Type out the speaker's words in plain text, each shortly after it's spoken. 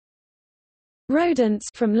Rodents,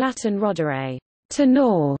 from Latin rodere, to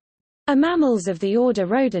gnaw, are mammals of the order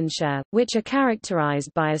Rodentia, which are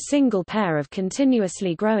characterized by a single pair of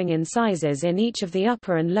continuously growing incisors in each of the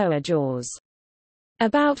upper and lower jaws.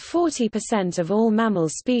 About 40% of all mammal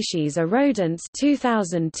species are rodents,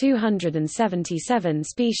 2,277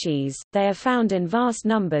 species. They are found in vast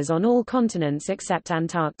numbers on all continents except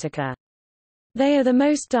Antarctica. They are the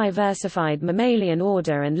most diversified mammalian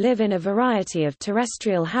order and live in a variety of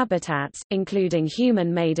terrestrial habitats, including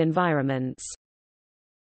human-made environments.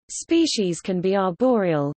 Species can be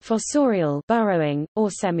arboreal, fossorial, burrowing, or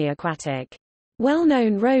semi-aquatic.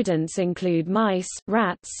 Well-known rodents include mice,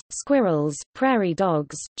 rats, squirrels, prairie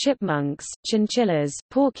dogs, chipmunks, chinchillas,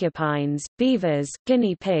 porcupines, beavers,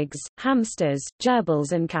 guinea pigs, hamsters,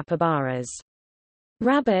 gerbils and capybaras.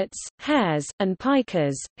 Rabbits, hares, and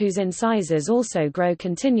pikas, whose incisors also grow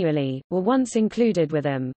continually, were once included with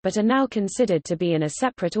them, but are now considered to be in a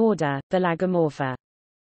separate order, the Lagomorpha.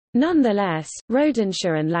 Nonetheless,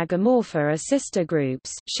 Rodentia and Lagomorpha are sister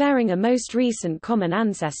groups, sharing a most recent common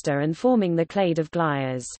ancestor and forming the clade of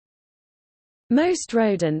glias. Most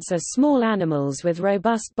rodents are small animals with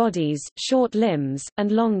robust bodies, short limbs,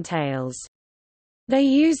 and long tails. They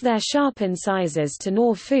use their sharp incisors to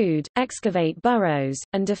gnaw food, excavate burrows,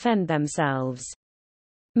 and defend themselves.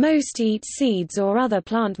 Most eat seeds or other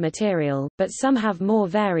plant material, but some have more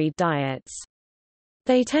varied diets.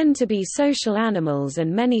 They tend to be social animals,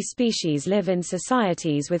 and many species live in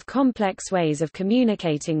societies with complex ways of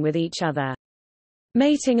communicating with each other.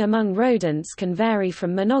 Mating among rodents can vary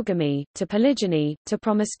from monogamy, to polygyny, to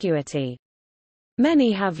promiscuity.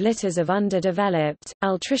 Many have litters of underdeveloped,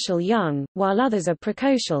 altricial young, while others are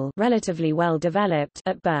precocial, relatively well developed,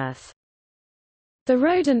 at birth. The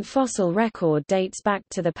rodent fossil record dates back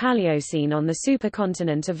to the Paleocene on the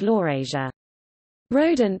supercontinent of Laurasia.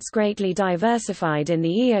 Rodents greatly diversified in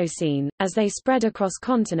the Eocene, as they spread across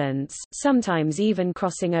continents, sometimes even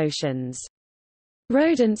crossing oceans.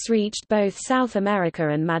 Rodents reached both South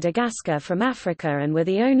America and Madagascar from Africa and were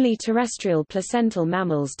the only terrestrial placental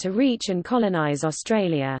mammals to reach and colonize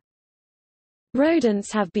Australia.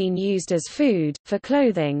 Rodents have been used as food, for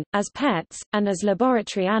clothing, as pets, and as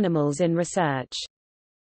laboratory animals in research.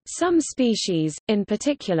 Some species, in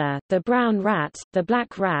particular, the brown rat, the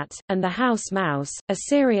black rat, and the house mouse, are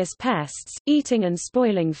serious pests, eating and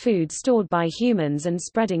spoiling food stored by humans and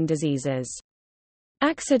spreading diseases.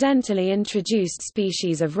 Accidentally introduced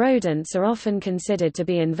species of rodents are often considered to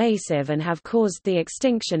be invasive and have caused the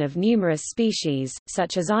extinction of numerous species,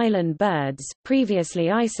 such as island birds, previously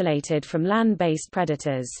isolated from land-based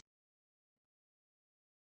predators.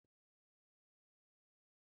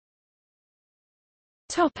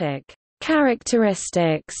 Topic: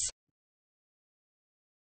 Characteristics.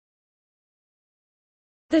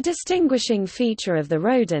 The distinguishing feature of the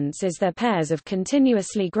rodents is their pairs of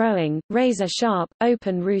continuously growing, razor-sharp,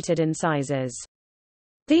 open-rooted incisors.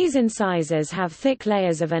 These incisors have thick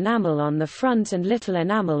layers of enamel on the front and little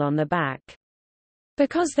enamel on the back.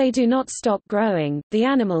 Because they do not stop growing, the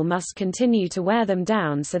animal must continue to wear them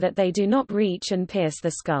down so that they do not reach and pierce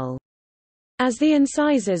the skull. As the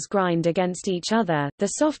incisors grind against each other,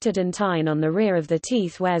 the softer dentine on the rear of the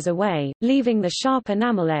teeth wears away, leaving the sharp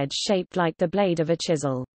enamel edge shaped like the blade of a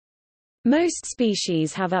chisel. Most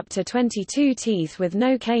species have up to 22 teeth with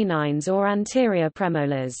no canines or anterior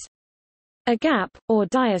premolars. A gap, or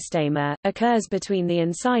diastema, occurs between the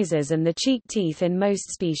incisors and the cheek teeth in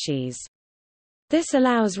most species. This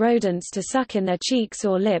allows rodents to suck in their cheeks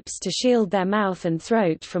or lips to shield their mouth and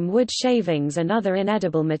throat from wood shavings and other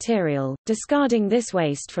inedible material, discarding this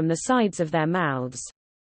waste from the sides of their mouths.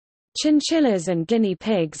 Chinchillas and guinea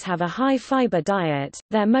pigs have a high-fiber diet,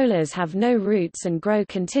 their molars have no roots and grow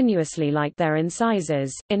continuously like their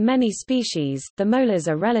incisors. In many species, the molars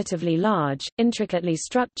are relatively large, intricately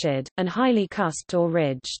structured, and highly cusped or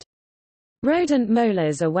ridged. Rodent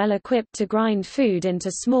molars are well equipped to grind food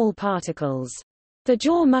into small particles. The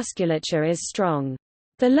jaw musculature is strong.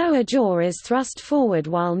 The lower jaw is thrust forward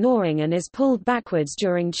while gnawing and is pulled backwards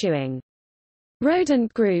during chewing.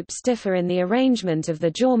 Rodent groups differ in the arrangement of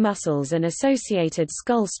the jaw muscles and associated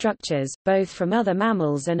skull structures, both from other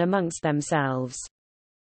mammals and amongst themselves.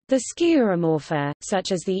 The Sciuromorpha,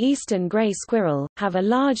 such as the eastern gray squirrel, have a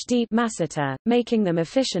large deep masseter, making them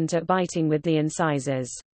efficient at biting with the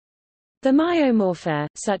incisors. The Myomorpha,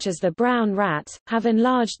 such as the brown rat, have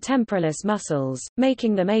enlarged temporalis muscles,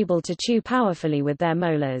 making them able to chew powerfully with their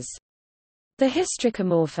molars. The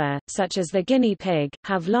hystricomorpha, such as the guinea pig,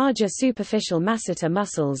 have larger superficial masseter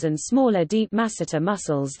muscles and smaller deep masseter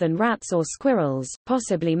muscles than rats or squirrels,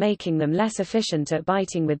 possibly making them less efficient at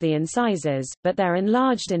biting with the incisors, but their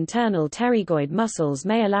enlarged internal pterygoid muscles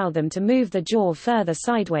may allow them to move the jaw further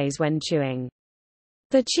sideways when chewing.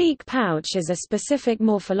 The cheek pouch is a specific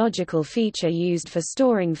morphological feature used for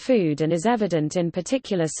storing food and is evident in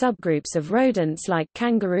particular subgroups of rodents like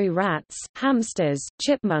kangaroo rats, hamsters,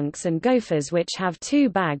 chipmunks and gophers, which have two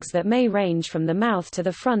bags that may range from the mouth to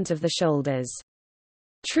the front of the shoulders.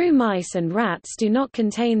 True mice and rats do not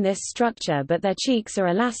contain this structure, but their cheeks are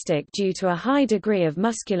elastic due to a high degree of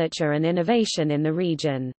musculature and innervation in the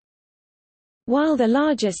region. While the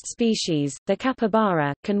largest species, the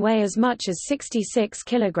capybara, can weigh as much as 66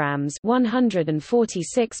 kilograms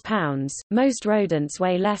 (146 pounds), most rodents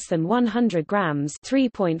weigh less than 100 grams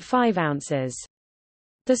 (3.5 ounces).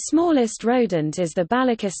 The smallest rodent is the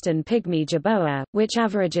Balochistan pygmy jerboa, which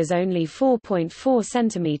averages only 4.4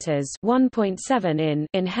 centimeters (1.7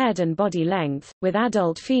 in) head and body length, with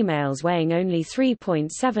adult females weighing only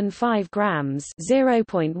 3.75 grams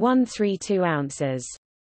 (0.132 ounces).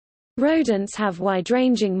 Rodents have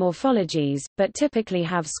wide-ranging morphologies, but typically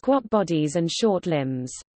have squat bodies and short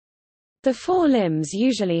limbs. The forelimbs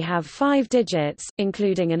usually have 5 digits,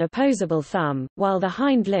 including an opposable thumb, while the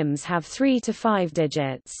hind limbs have 3 to 5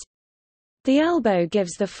 digits. The elbow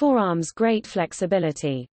gives the forearms great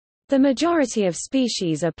flexibility. The majority of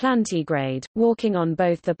species are plantigrade, walking on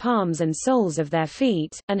both the palms and soles of their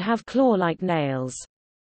feet, and have claw-like nails.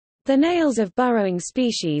 The nails of burrowing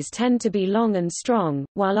species tend to be long and strong,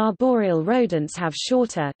 while arboreal rodents have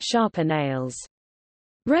shorter, sharper nails.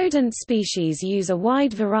 Rodent species use a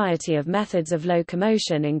wide variety of methods of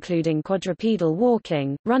locomotion, including quadrupedal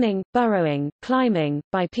walking, running, burrowing, climbing,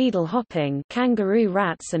 bipedal hopping, kangaroo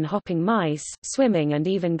rats and hopping mice, swimming and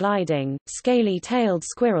even gliding. Scaly-tailed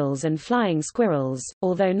squirrels and flying squirrels,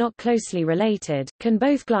 although not closely related, can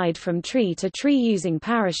both glide from tree to tree using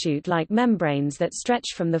parachute-like membranes that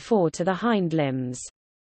stretch from the fore to the hind limbs.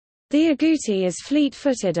 The agouti is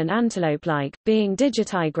fleet-footed and antelope-like, being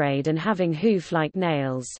digitigrade and having hoof-like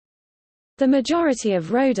nails. The majority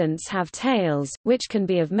of rodents have tails, which can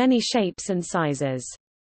be of many shapes and sizes.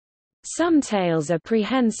 Some tails are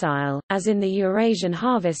prehensile, as in the Eurasian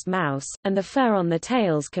harvest mouse, and the fur on the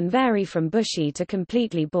tails can vary from bushy to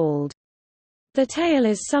completely bald. The tail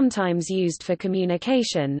is sometimes used for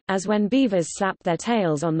communication, as when beavers slap their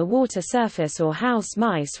tails on the water surface or house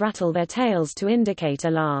mice rattle their tails to indicate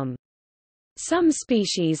alarm. Some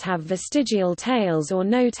species have vestigial tails or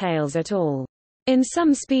no tails at all. In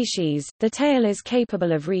some species, the tail is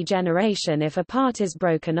capable of regeneration if a part is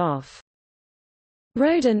broken off.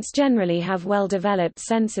 Rodents generally have well-developed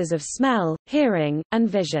senses of smell, hearing, and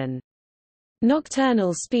vision.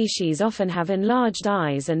 Nocturnal species often have enlarged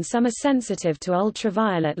eyes and some are sensitive to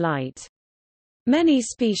ultraviolet light. Many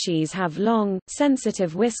species have long,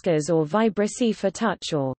 sensitive whiskers or vibrissae for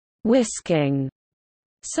touch or whisking.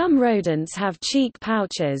 Some rodents have cheek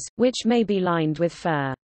pouches, which may be lined with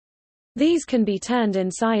fur. These can be turned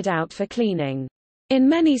inside out for cleaning. In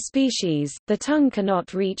many species, the tongue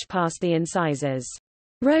cannot reach past the incisors.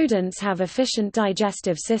 Rodents have efficient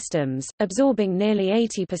digestive systems, absorbing nearly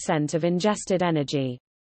 80% of ingested energy.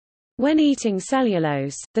 When eating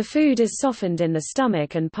cellulose, the food is softened in the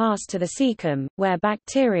stomach and passed to the cecum, where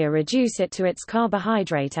bacteria reduce it to its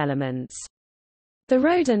carbohydrate elements. The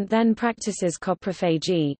rodent then practices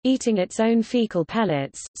coprophagy, eating its own fecal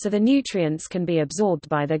pellets, so the nutrients can be absorbed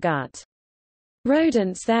by the gut.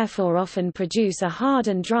 Rodents therefore often produce a hard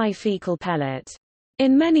and dry fecal pellet.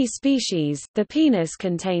 In many species, the penis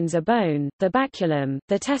contains a bone, the baculum.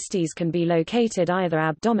 The testes can be located either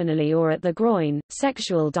abdominally or at the groin.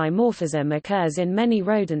 Sexual dimorphism occurs in many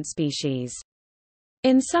rodent species.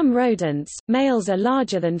 In some rodents, males are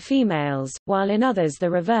larger than females, while in others the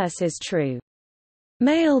reverse is true.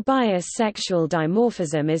 Male bias sexual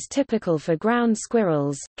dimorphism is typical for ground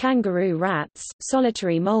squirrels, kangaroo rats,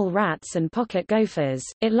 solitary mole rats and pocket gophers.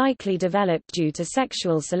 It likely developed due to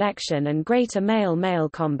sexual selection and greater male-male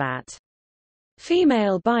combat.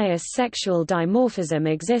 Female bias sexual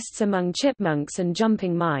dimorphism exists among chipmunks and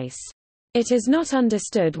jumping mice. It is not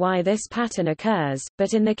understood why this pattern occurs,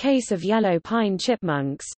 but in the case of yellow pine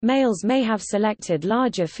chipmunks, males may have selected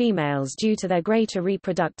larger females due to their greater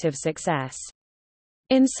reproductive success.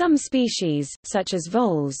 In some species, such as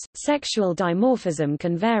voles, sexual dimorphism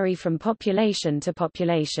can vary from population to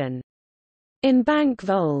population. In bank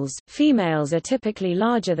voles, females are typically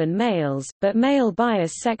larger than males, but male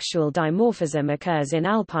bias sexual dimorphism occurs in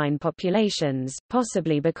alpine populations,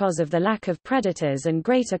 possibly because of the lack of predators and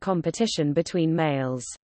greater competition between males.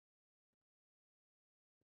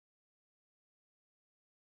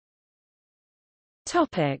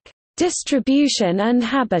 Distribution and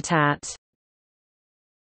habitat.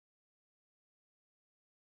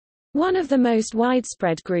 One of the most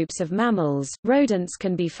widespread groups of mammals, rodents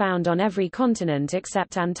can be found on every continent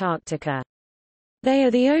except Antarctica. They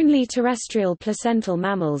are the only terrestrial placental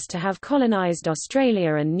mammals to have colonized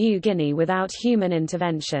Australia and New Guinea without human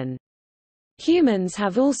intervention. Humans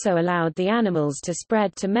have also allowed the animals to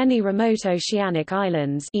spread to many remote oceanic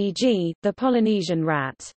islands, e.g., the Polynesian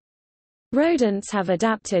rat. Rodents have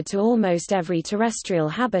adapted to almost every terrestrial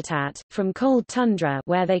habitat, from cold tundra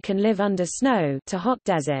where they can live under snow to hot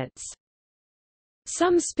deserts.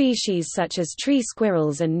 Some species such as tree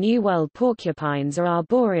squirrels and New World porcupines are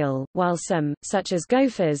arboreal, while some, such as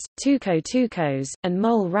gophers, tucos, and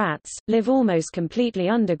mole rats, live almost completely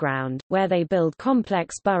underground, where they build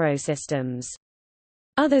complex burrow systems.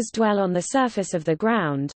 Others dwell on the surface of the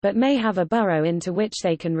ground, but may have a burrow into which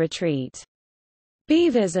they can retreat.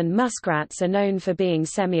 Beavers and muskrats are known for being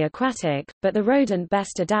semi-aquatic, but the rodent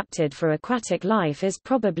best adapted for aquatic life is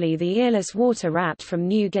probably the earless water rat from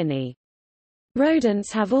New Guinea.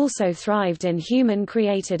 Rodents have also thrived in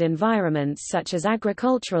human-created environments such as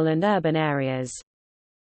agricultural and urban areas.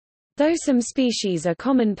 Though some species are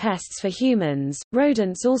common pests for humans,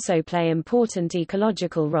 rodents also play important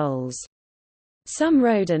ecological roles. Some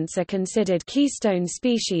rodents are considered keystone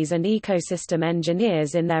species and ecosystem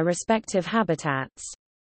engineers in their respective habitats.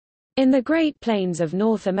 In the Great Plains of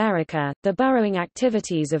North America, the burrowing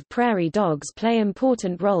activities of prairie dogs play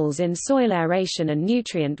important roles in soil aeration and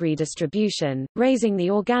nutrient redistribution, raising the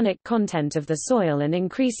organic content of the soil and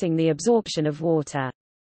increasing the absorption of water.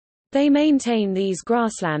 They maintain these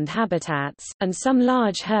grassland habitats, and some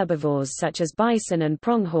large herbivores such as bison and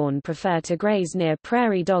pronghorn prefer to graze near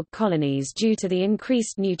prairie dog colonies due to the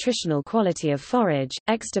increased nutritional quality of forage.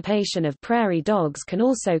 Extirpation of prairie dogs can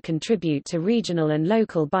also contribute to regional and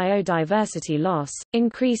local biodiversity loss,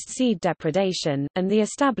 increased seed depredation, and the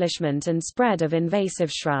establishment and spread of invasive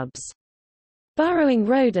shrubs. Burrowing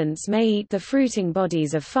rodents may eat the fruiting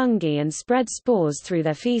bodies of fungi and spread spores through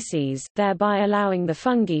their feces, thereby allowing the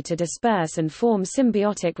fungi to disperse and form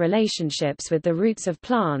symbiotic relationships with the roots of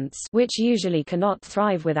plants, which usually cannot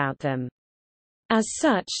thrive without them. As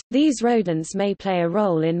such, these rodents may play a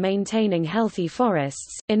role in maintaining healthy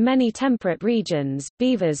forests. In many temperate regions,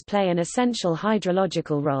 beavers play an essential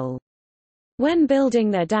hydrological role. When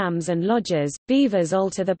building their dams and lodges, beavers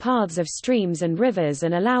alter the paths of streams and rivers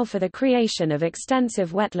and allow for the creation of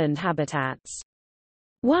extensive wetland habitats.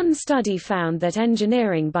 One study found that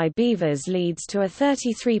engineering by beavers leads to a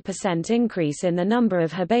 33% increase in the number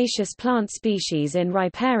of herbaceous plant species in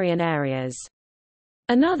riparian areas.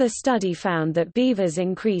 Another study found that beavers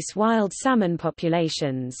increase wild salmon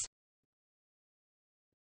populations.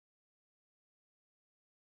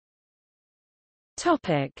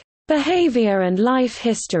 Behavior and life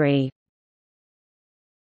history.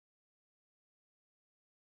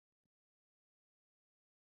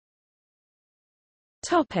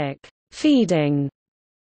 Feeding.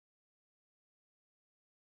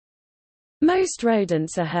 Most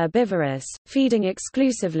rodents are herbivorous, feeding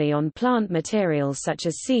exclusively on plant material such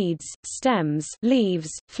as seeds, stems, leaves,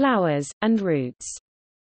 flowers, and roots.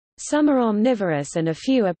 Some are omnivorous and a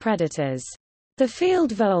few are predators. The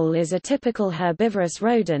field vole is a typical herbivorous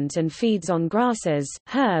rodent and feeds on grasses,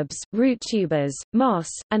 herbs, root tubers, moss,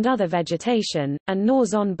 and other vegetation, and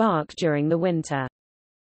gnaws on bark during the winter.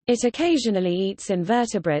 It occasionally eats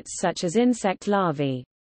invertebrates such as insect larvae.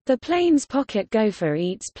 The plains pocket gopher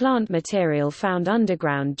eats plant material found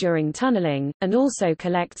underground during tunneling, and also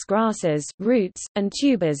collects grasses, roots, and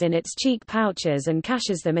tubers in its cheek pouches and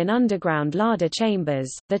caches them in underground larder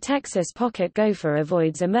chambers. The Texas pocket gopher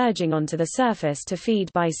avoids emerging onto the surface to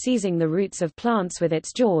feed by seizing the roots of plants with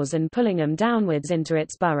its jaws and pulling them downwards into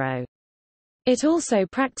its burrow. It also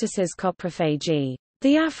practices coprophagy.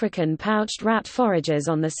 The African pouched rat forages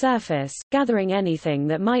on the surface, gathering anything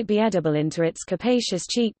that might be edible into its capacious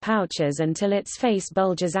cheek pouches until its face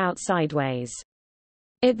bulges out sideways.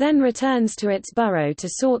 It then returns to its burrow to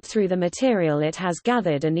sort through the material it has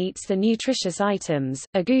gathered and eats the nutritious items.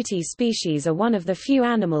 Agouti species are one of the few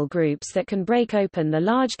animal groups that can break open the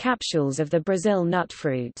large capsules of the Brazil nut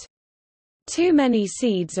fruit. Too many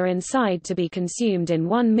seeds are inside to be consumed in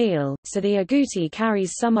one meal, so the agouti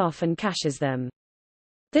carries some off and caches them.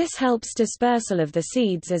 This helps dispersal of the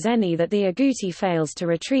seeds as any that the agouti fails to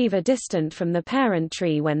retrieve are distant from the parent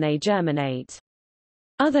tree when they germinate.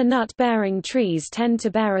 Other nut-bearing trees tend to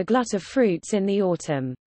bear a glut of fruits in the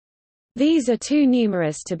autumn. These are too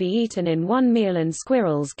numerous to be eaten in one meal and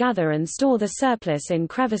squirrels gather and store the surplus in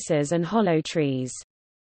crevices and hollow trees.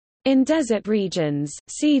 In desert regions,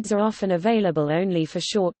 seeds are often available only for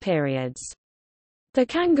short periods. The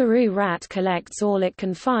kangaroo rat collects all it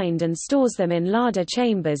can find and stores them in larder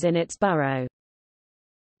chambers in its burrow.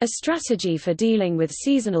 A strategy for dealing with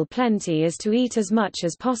seasonal plenty is to eat as much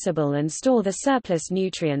as possible and store the surplus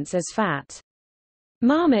nutrients as fat.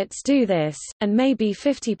 Marmots do this, and may be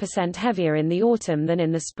 50% heavier in the autumn than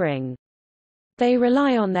in the spring. They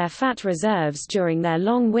rely on their fat reserves during their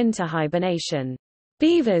long winter hibernation.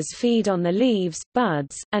 Beavers feed on the leaves,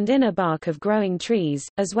 buds, and inner bark of growing trees,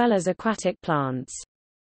 as well as aquatic plants.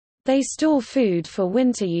 They store food for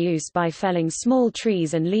winter use by felling small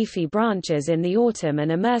trees and leafy branches in the autumn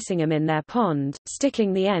and immersing them in their pond,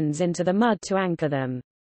 sticking the ends into the mud to anchor them.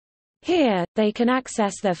 Here, they can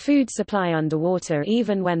access their food supply underwater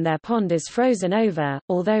even when their pond is frozen over.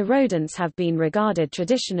 Although rodents have been regarded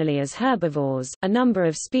traditionally as herbivores, a number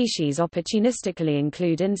of species opportunistically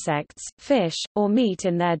include insects, fish, or meat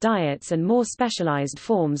in their diets, and more specialized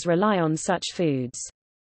forms rely on such foods.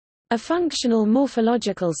 A functional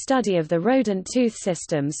morphological study of the rodent tooth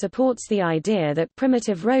system supports the idea that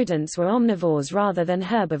primitive rodents were omnivores rather than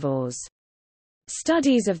herbivores.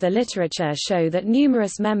 Studies of the literature show that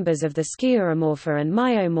numerous members of the Sciuromorpha and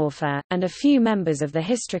Myomorpha, and a few members of the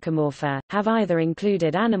Hystricomorpha, have either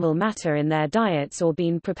included animal matter in their diets or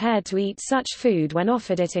been prepared to eat such food when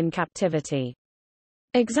offered it in captivity.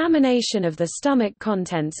 Examination of the stomach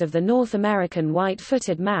contents of the North American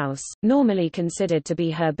white-footed mouse, normally considered to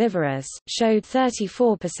be herbivorous, showed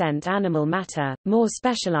 34% animal matter. More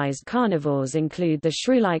specialized carnivores include the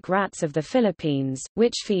shrew-like rats of the Philippines,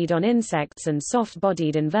 which feed on insects and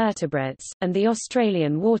soft-bodied invertebrates, and the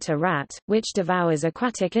Australian water rat, which devours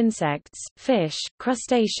aquatic insects, fish,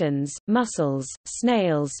 crustaceans, mussels,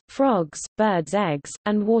 snails, frogs, birds' eggs,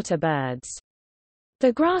 and water birds.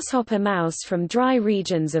 The grasshopper mouse from dry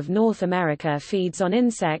regions of North America feeds on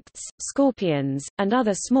insects, scorpions, and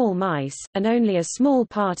other small mice, and only a small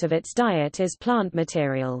part of its diet is plant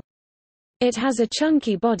material. It has a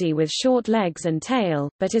chunky body with short legs and tail,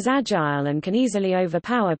 but is agile and can easily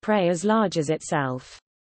overpower prey as large as itself.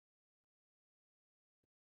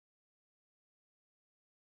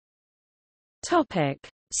 Topic: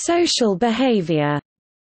 Social behavior.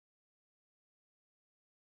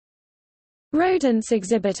 Rodents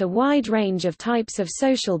exhibit a wide range of types of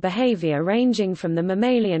social behavior ranging from the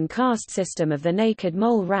mammalian caste system of the naked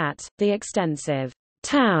mole rat, the extensive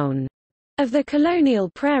town of the colonial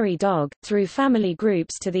prairie dog, through family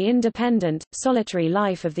groups to the independent, solitary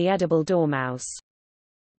life of the edible dormouse.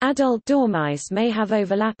 Adult dormice may have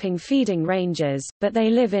overlapping feeding ranges, but they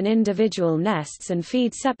live in individual nests and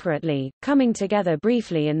feed separately, coming together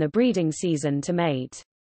briefly in the breeding season to mate.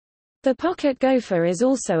 The pocket gopher is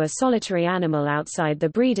also a solitary animal outside the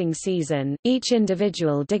breeding season, each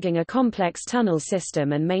individual digging a complex tunnel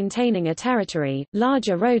system and maintaining a territory.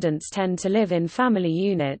 Larger rodents tend to live in family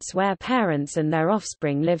units where parents and their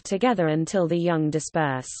offspring live together until the young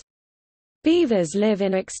disperse. Beavers live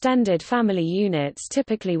in extended family units,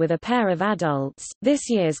 typically with a pair of adults, this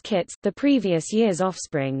year's kits, the previous year's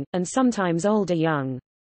offspring, and sometimes older young.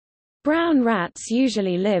 Brown rats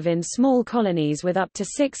usually live in small colonies with up to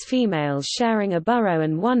 6 females sharing a burrow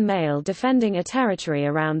and 1 male defending a territory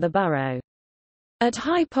around the burrow. At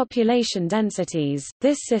high population densities,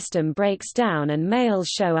 this system breaks down and males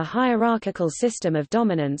show a hierarchical system of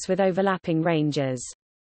dominance with overlapping ranges.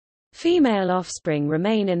 Female offspring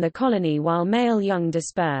remain in the colony while male young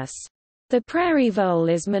disperse. The prairie vole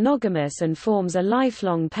is monogamous and forms a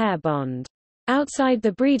lifelong pair bond. Outside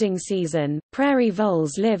the breeding season, prairie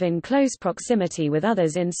voles live in close proximity with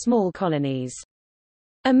others in small colonies.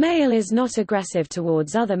 A male is not aggressive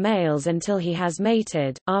towards other males until he has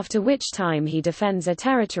mated, after which time he defends a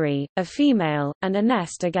territory, a female, and a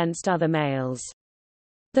nest against other males.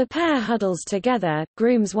 The pair huddles together,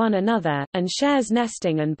 grooms one another, and shares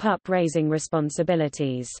nesting and pup-raising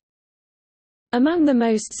responsibilities. Among the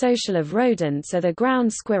most social of rodents are the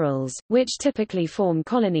ground squirrels, which typically form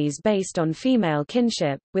colonies based on female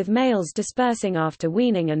kinship, with males dispersing after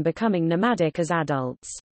weaning and becoming nomadic as adults.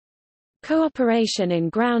 Cooperation in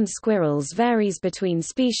ground squirrels varies between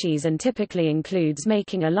species and typically includes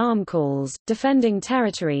making alarm calls, defending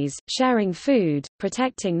territories, sharing food,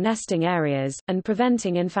 protecting nesting areas, and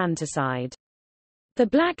preventing infanticide. The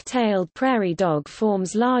black-tailed prairie dog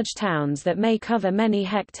forms large towns that may cover many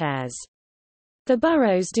hectares. The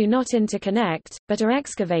burrows do not interconnect, but are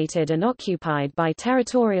excavated and occupied by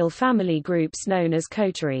territorial family groups known as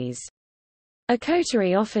coteries. A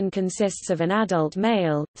coterie often consists of an adult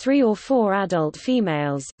male, 3 or 4 adult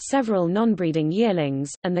females, several non-breeding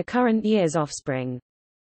yearlings, and the current year's offspring.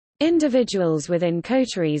 Individuals within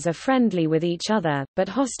coteries are friendly with each other, but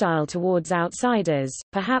hostile towards outsiders.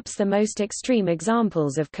 Perhaps the most extreme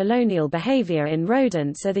examples of colonial behavior in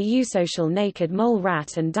rodents are the eusocial naked mole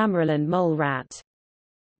rat and Dammerland mole rat.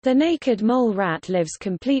 The naked mole rat lives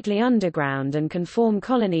completely underground and can form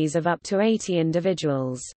colonies of up to 80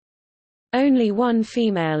 individuals. Only one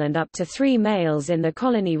female and up to 3 males in the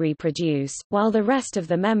colony reproduce, while the rest of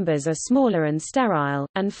the members are smaller and sterile,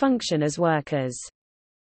 and function as workers.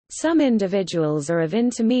 Some individuals are of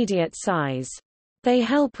intermediate size. They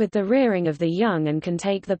help with the rearing of the young and can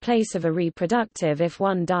take the place of a reproductive if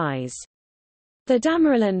one dies. The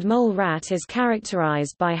Dammerland mole rat is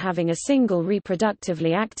characterized by having a single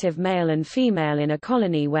reproductively active male and female in a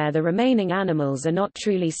colony where the remaining animals are not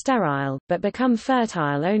truly sterile, but become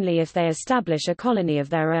fertile only if they establish a colony of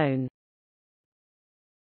their own.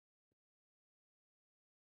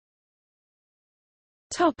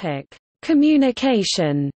 Topic: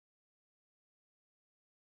 Communication.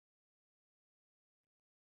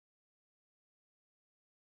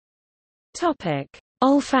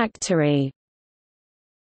 Olfactory.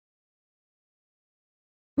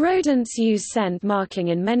 Rodents use scent marking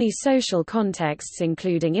in many social contexts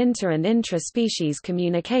including inter- and intra-species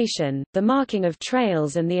communication, the marking of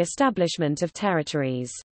trails and the establishment of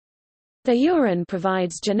territories. The urine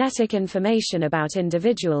provides genetic information about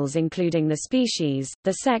individuals including the species,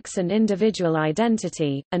 the sex and individual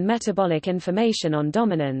identity, and metabolic information on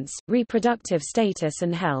dominance, reproductive status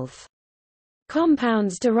and health.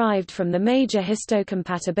 Compounds derived from the major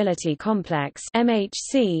histocompatibility complex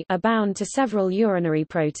 (MHC) are bound to several urinary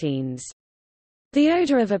proteins. The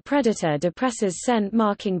odor of a predator depresses scent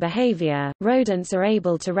marking behavior. Rodents are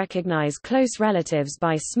able to recognize close relatives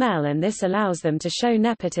by smell, and this allows them to show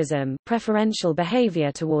nepotism, preferential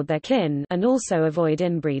behavior toward their kin, and also avoid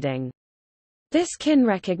inbreeding. This kin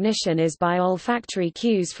recognition is by olfactory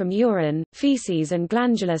cues from urine, feces and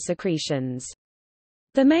glandular secretions.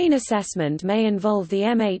 The main assessment may involve the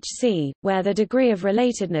MHC, where the degree of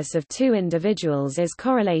relatedness of two individuals is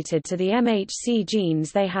correlated to the MHC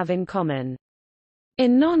genes they have in common.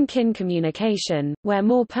 In non-kin communication, where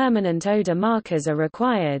more permanent odor markers are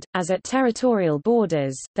required, as at territorial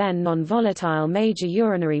borders, then non-volatile major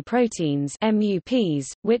urinary proteins (MUPs),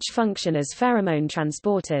 which function as pheromone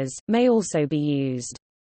transporters, may also be used.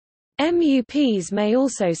 MUPs may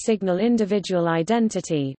also signal individual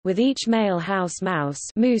identity, with each male house mouse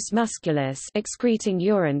Mus musculus excreting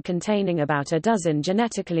urine containing about a dozen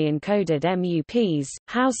genetically encoded MUPs.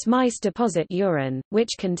 House mice deposit urine, which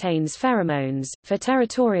contains pheromones, for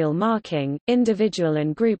territorial marking, individual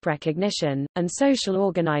and group recognition, and social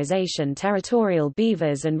organization. Territorial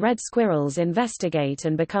beavers and red squirrels investigate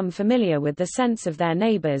and become familiar with the scents of their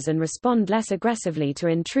neighbors and respond less aggressively to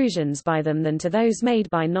intrusions by them than to those made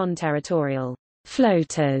by non-territorial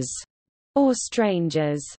floaters or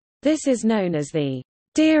strangers. This is known as the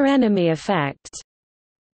deer enemy effect.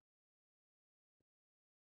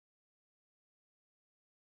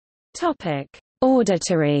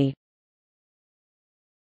 Auditory.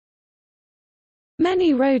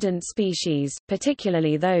 Many rodent species,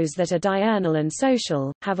 particularly those that are diurnal and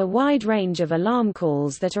social, have a wide range of alarm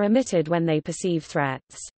calls that are emitted when they perceive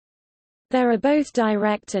threats. There are both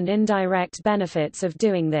direct and indirect benefits of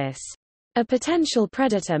doing this. A potential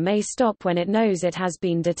predator may stop when it knows it has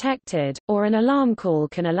been detected, or an alarm call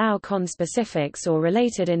can allow conspecifics or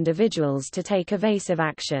related individuals to take evasive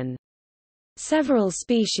action. Several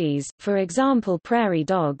species, for example prairie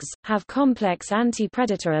dogs, have complex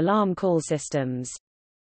anti-predator alarm call systems.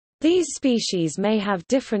 These species may have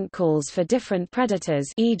different calls for different predators,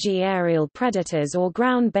 e.g. aerial predators or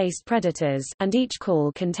ground-based predators, and each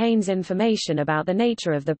call contains information about the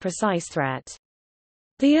nature of the precise threat.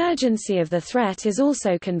 The urgency of the threat is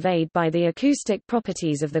also conveyed by the acoustic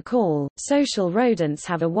properties of the call. Social rodents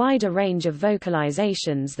have a wider range of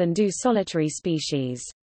vocalizations than do solitary species.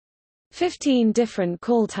 15 different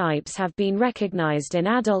call types have been recognized in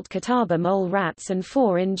adult Catawba mole rats and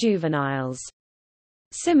 4 in juveniles.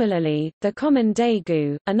 Similarly, the common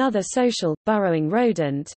daegu, another social, burrowing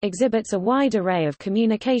rodent, exhibits a wide array of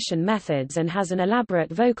communication methods and has an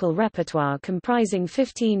elaborate vocal repertoire comprising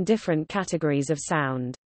 15 different categories of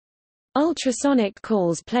sound. Ultrasonic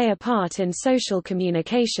calls play a part in social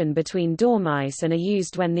communication between dormice and are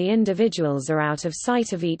used when the individuals are out of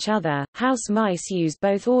sight of each other. House mice use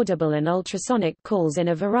both audible and ultrasonic calls in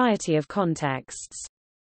a variety of contexts.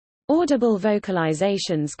 Audible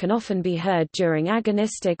vocalizations can often be heard during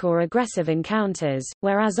agonistic or aggressive encounters,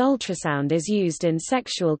 whereas ultrasound is used in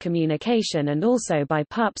sexual communication and also by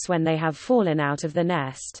pups when they have fallen out of the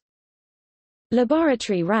nest.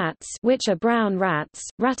 Laboratory rats, which are brown rats,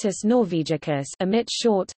 Rattus norvegicus, emit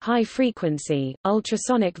short, high-frequency,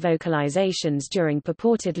 ultrasonic vocalizations during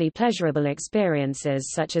purportedly pleasurable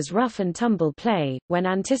experiences such as rough-and-tumble play, when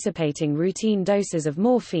anticipating routine doses of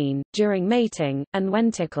morphine, during mating, and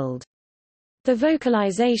when tickled. The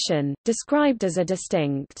vocalization, described as a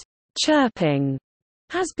distinct chirping,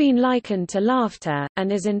 has been likened to laughter,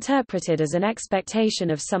 and is interpreted as an expectation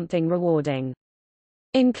of something rewarding.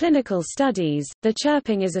 In clinical studies, the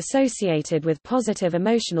chirping is associated with positive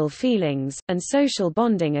emotional feelings, and social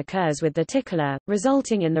bonding occurs with the tickler,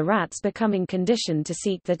 resulting in the rats becoming conditioned to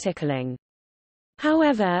seek the tickling.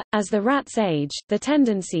 However, as the rats age, the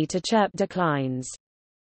tendency to chirp declines.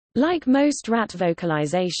 Like most rat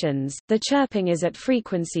vocalizations, the chirping is at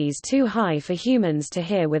frequencies too high for humans to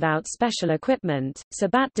hear without special equipment, so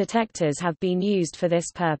bat detectors have been used for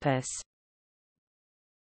this purpose.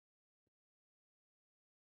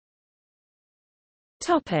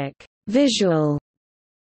 Visual.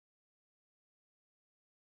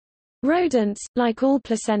 Rodents, like all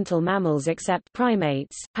placental mammals except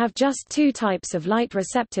primates, have just two types of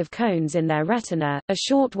light-receptive cones in their retina, a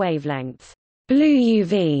short wavelength blue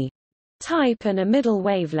UV type and a middle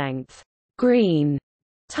wavelength green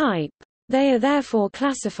type. They are therefore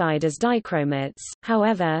classified as dichromates,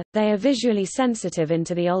 however, they are visually sensitive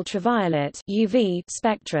into the ultraviolet UV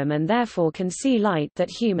spectrum and therefore can see light that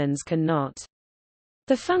humans cannot.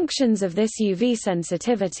 The functions of this UV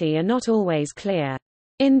sensitivity are not always clear.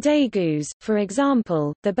 In dagoos, for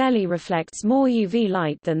example, the belly reflects more UV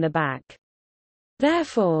light than the back.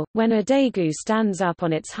 Therefore, when a dagoo stands up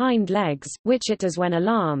on its hind legs, which it does when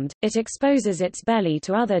alarmed, it exposes its belly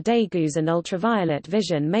to other dagoos and ultraviolet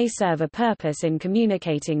vision may serve a purpose in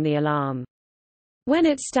communicating the alarm. When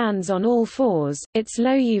it stands on all fours, its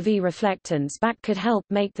low UV reflectance back could help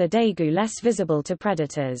make the dagoo less visible to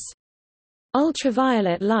predators.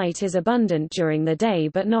 Ultraviolet light is abundant during the day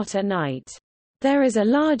but not at night. There is a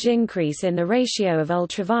large increase in the ratio of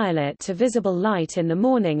ultraviolet to visible light in the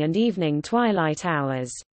morning and evening twilight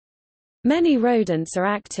hours. Many rodents are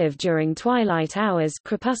active during twilight hours,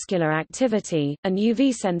 crepuscular activity, and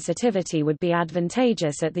UV sensitivity would be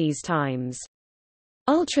advantageous at these times.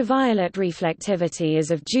 Ultraviolet reflectivity is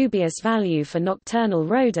of dubious value for nocturnal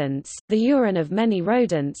rodents. The urine of many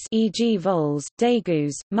rodents, e.g. voles,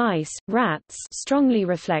 dagoos, mice, rats, strongly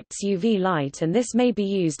reflects UV light, and this may be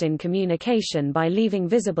used in communication by leaving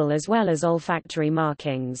visible as well as olfactory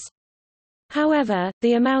markings. However,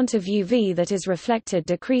 the amount of UV that is reflected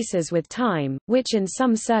decreases with time, which in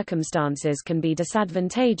some circumstances can be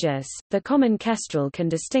disadvantageous. The common kestrel can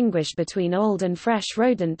distinguish between old and fresh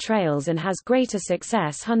rodent trails and has greater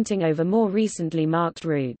success hunting over more recently marked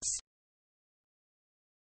routes.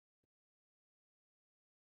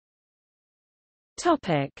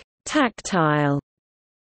 Topic: Tactile.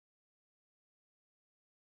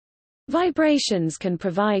 Vibrations can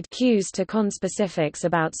provide cues to conspecifics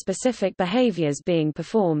about specific behaviors being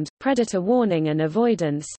performed, predator warning and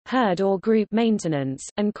avoidance, herd or group maintenance,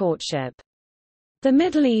 and courtship. The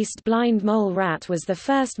Middle East blind mole rat was the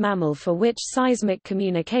first mammal for which seismic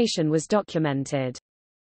communication was documented.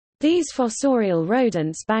 These fossorial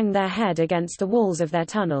rodents bang their head against the walls of their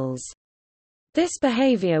tunnels. This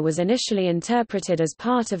behavior was initially interpreted as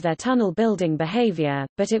part of their tunnel-building behavior,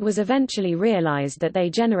 but it was eventually realized that they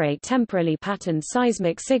generate temporally patterned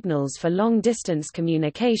seismic signals for long-distance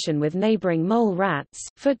communication with neighboring mole rats.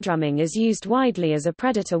 Foot drumming is used widely as a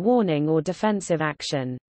predator warning or defensive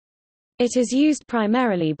action. It is used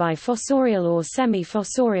primarily by fossorial or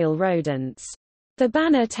semi-fossorial rodents. The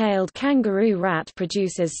banner-tailed kangaroo rat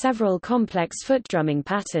produces several complex foot drumming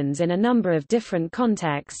patterns in a number of different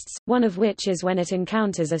contexts, one of which is when it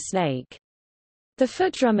encounters a snake. The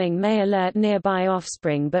foot drumming may alert nearby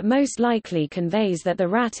offspring but most likely conveys that the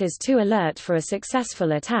rat is too alert for a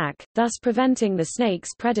successful attack, thus preventing the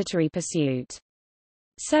snake's predatory pursuit.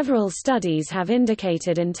 Several studies have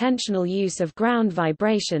indicated intentional use of ground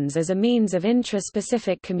vibrations as a means of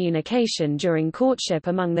intraspecific communication during courtship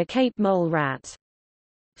among the Cape mole rat.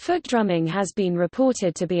 Foot drumming has been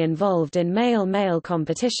reported to be involved in male-male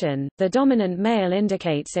competition. The dominant male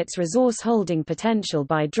indicates its resource-holding potential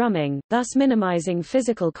by drumming, thus minimizing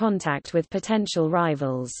physical contact with potential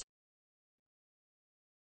rivals.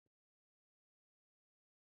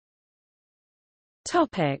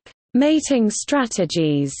 Topic: Mating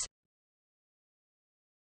strategies.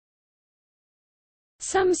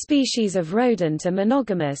 Some species of rodent are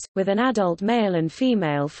monogamous, with an adult male and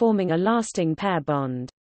female forming a lasting pair bond.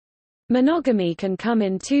 Monogamy can come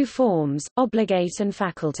in two forms, obligate and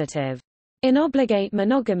facultative. In obligate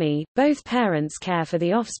monogamy, both parents care for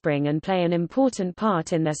the offspring and play an important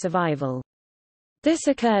part in their survival. This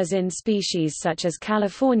occurs in species such as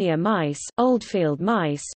California mice, Oldfield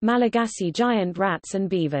mice, Malagasy giant rats and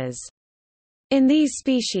beavers. In these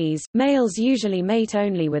species, males usually mate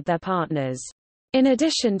only with their partners. In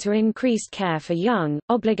addition to increased care for young,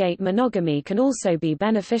 obligate monogamy can also be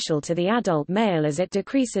beneficial to the adult male as it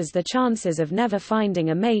decreases the chances of never finding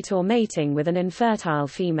a mate or mating with an infertile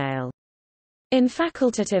female. In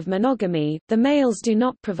facultative monogamy, the males do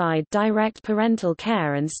not provide direct parental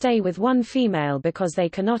care and stay with one female because they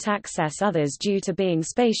cannot access others due to being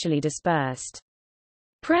spatially dispersed.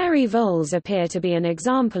 Prairie voles appear to be an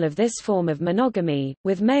example of this form of monogamy,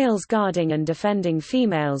 with males guarding and defending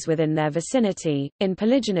females within their vicinity. In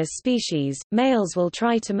polygynous species, males will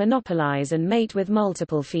try to monopolize and mate with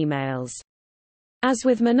multiple females. As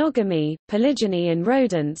with monogamy, polygyny in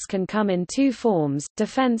rodents can come in two forms,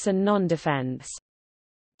 defense and non-defense.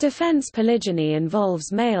 Defense polygyny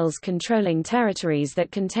involves males controlling territories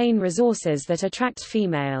that contain resources that attract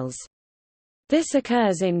females. This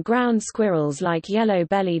occurs in ground squirrels like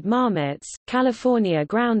yellow-bellied marmots, California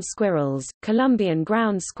ground squirrels, Colombian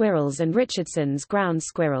ground squirrels and Richardson's ground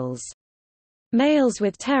squirrels. Males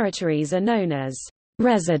with territories are known as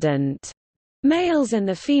resident males and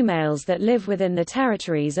the females that live within the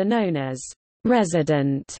territories are known as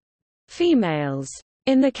resident females.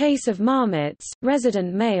 In the case of marmots,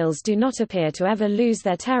 resident males do not appear to ever lose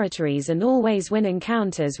their territories and always win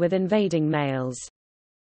encounters with invading males.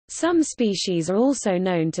 Some species are also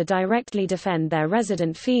known to directly defend their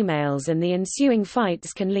resident females, and the ensuing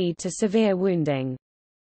fights can lead to severe wounding.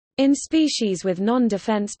 In species with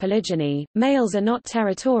non-defense polygyny, males are not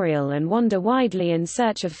territorial and wander widely in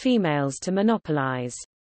search of females to monopolize.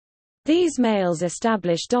 These males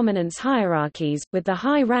establish dominance hierarchies, with the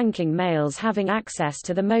high-ranking males having access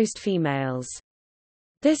to the most females.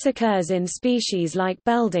 This occurs in species like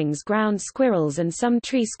Belding's ground squirrels and some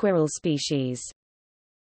tree squirrel species.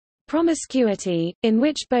 Promiscuity, in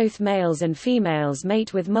which both males and females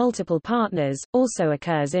mate with multiple partners, also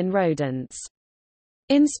occurs in rodents.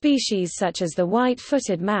 In species such as the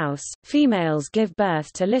white-footed mouse, females give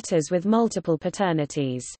birth to litters with multiple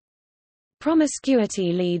paternities.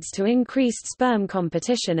 Promiscuity leads to increased sperm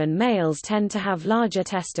competition and males tend to have larger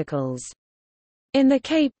testicles. In the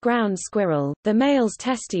Cape ground squirrel, the male's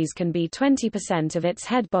testes can be 20% of its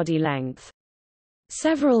head body length.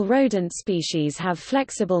 Several rodent species have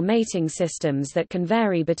flexible mating systems that can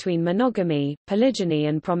vary between monogamy, polygyny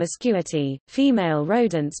and promiscuity. Female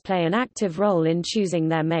rodents play an active role in choosing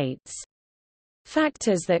their mates.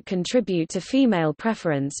 Factors that contribute to female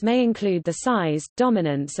preference may include the size,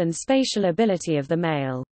 dominance and spatial ability of the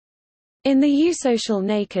male. In the eusocial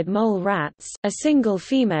naked mole rats, a single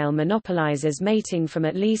female monopolizes mating from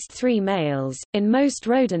at least 3 males. In most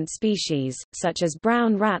rodent species, such as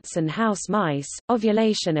brown rats and house mice,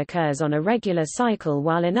 ovulation occurs on a regular cycle,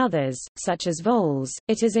 while in others, such as voles,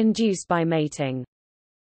 it is induced by mating.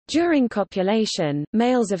 During copulation,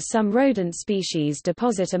 males of some rodent species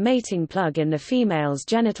deposit a mating plug in the female's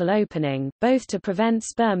genital opening, both to prevent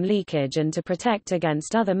sperm leakage and to protect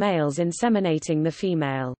against other males inseminating the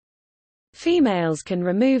female. Females can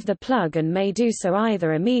remove the plug and may do so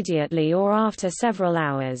either immediately or after several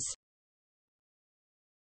hours.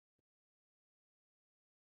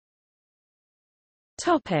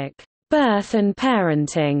 Topic: Birth and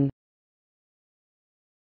parenting.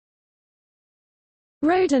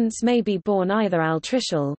 Rodents may be born either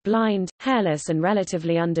altricial, blind, hairless and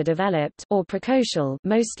relatively underdeveloped, or precocial,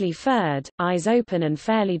 mostly furred, eyes open and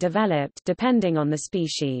fairly developed, depending on the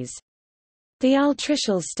species. The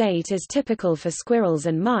altricial state is typical for squirrels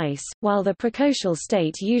and mice, while the precocial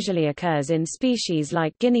state usually occurs in species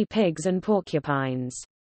like guinea pigs and porcupines.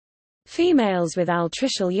 Females with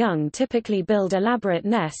altricial young typically build elaborate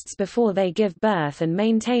nests before they give birth and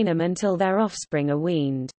maintain them until their offspring are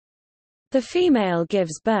weaned. The female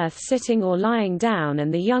gives birth sitting or lying down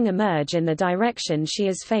and the young emerge in the direction she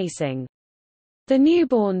is facing. The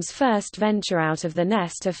newborns first venture out of the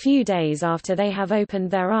nest a few days after they have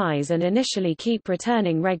opened their eyes and initially keep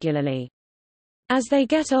returning regularly. As they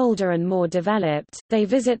get older and more developed, they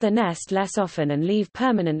visit the nest less often and leave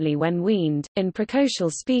permanently when weaned. In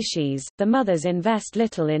precocial species, the mothers invest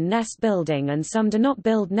little in nest building and some do not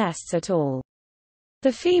build nests at all.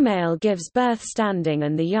 The female gives birth standing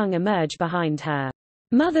and the young emerge behind her.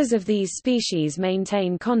 Mothers of these species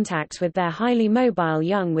maintain contact with their highly mobile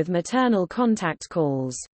young with maternal contact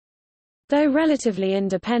calls. Though relatively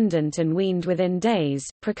independent and weaned within days,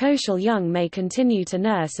 precocial young may continue to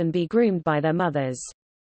nurse and be groomed by their mothers.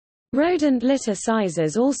 Rodent litter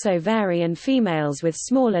sizes also vary, and females with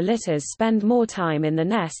smaller litters spend more time in the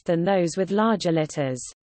nest than those with larger litters.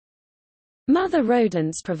 Mother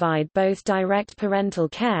rodents provide both direct parental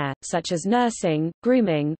care, such as nursing,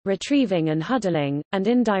 grooming, retrieving and huddling, and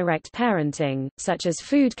indirect parenting, such as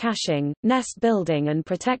food caching, nest building and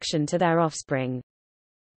protection to their offspring.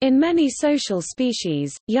 In many social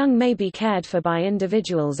species, young may be cared for by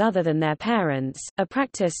individuals other than their parents, a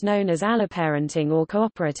practice known as alloparenting or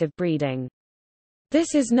cooperative breeding.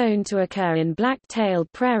 This is known to occur in black-tailed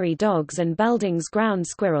prairie dogs and Belding's ground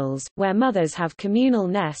squirrels, where mothers have communal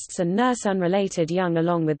nests and nurse unrelated young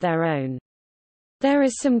along with their own. There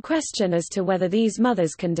is some question as to whether these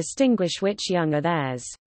mothers can distinguish which young are theirs.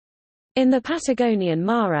 In the Patagonian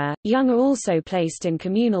Mara, young are also placed in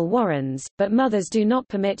communal warrens, but mothers do not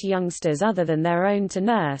permit youngsters other than their own to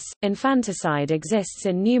nurse. Infanticide exists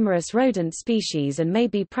in numerous rodent species and may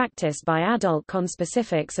be practiced by adult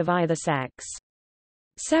conspecifics of either sex.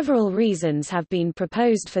 Several reasons have been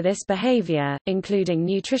proposed for this behavior, including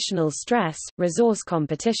nutritional stress, resource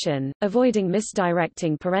competition, avoiding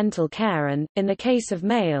misdirecting parental care and, in the case of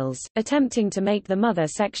males, attempting to make the mother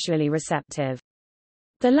sexually receptive.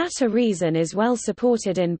 The latter reason is well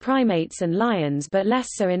supported in primates and lions but less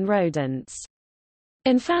so in rodents.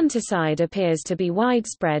 Infanticide appears to be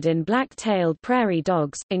widespread in black-tailed prairie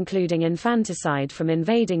dogs, including infanticide from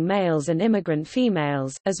invading males and immigrant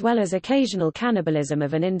females, as well as occasional cannibalism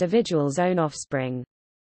of an individual's own offspring.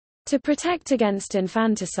 To protect against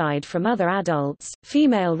infanticide from other adults,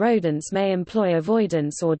 female rodents may employ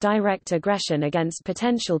avoidance or direct aggression against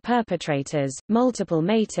potential perpetrators, multiple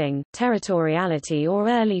mating, territoriality or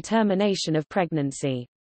early termination of pregnancy.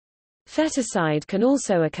 Feticide can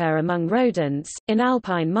also occur among rodents. In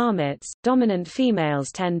alpine marmots, dominant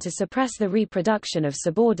females tend to suppress the reproduction of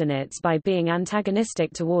subordinates by being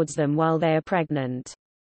antagonistic towards them while they are pregnant.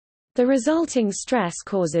 The resulting stress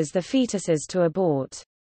causes the fetuses to abort.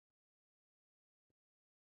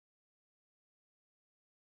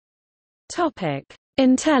 Topic: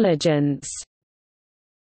 Intelligence.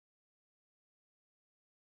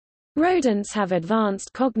 Rodents have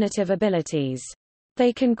advanced cognitive abilities.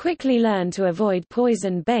 They can quickly learn to avoid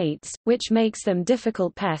poison baits, which makes them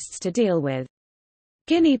difficult pests to deal with.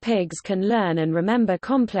 Guinea pigs can learn and remember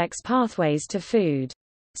complex pathways to food.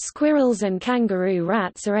 Squirrels and kangaroo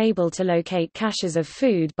rats are able to locate caches of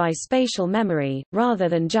food by spatial memory, rather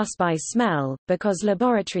than just by smell, because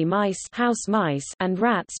laboratory mice, house mice and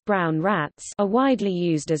rats, brown rats are widely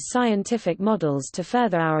used as scientific models to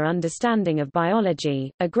further our understanding of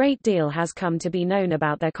biology. A great deal has come to be known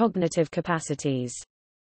about their cognitive capacities.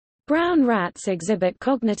 Brown rats exhibit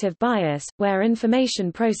cognitive bias, where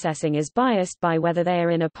information processing is biased by whether they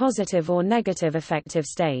are in a positive or negative affective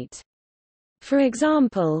state. For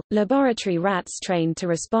example, laboratory rats trained to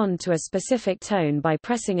respond to a specific tone by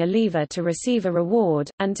pressing a lever to receive a reward,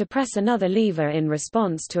 and to press another lever in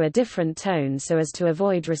response to a different tone so as to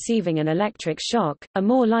avoid receiving an electric shock, are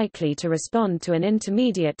more likely to respond to an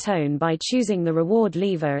intermediate tone by choosing the reward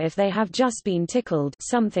lever if they have just been tickled,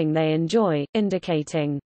 something they enjoy,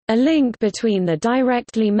 indicating a link between the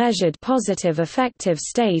directly measured positive affective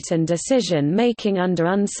state and decision-making under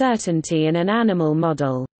uncertainty in an animal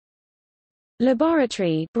model.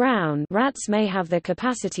 Laboratory brown rats may have the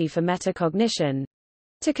capacity for metacognition,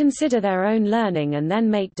 to consider their own learning and then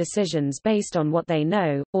make decisions based on what they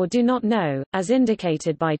know, or do not know, as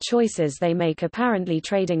indicated by choices they make, apparently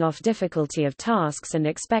trading off difficulty of tasks and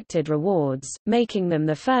expected rewards, making them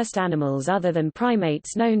the first animals other than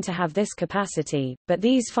primates known to have this capacity, but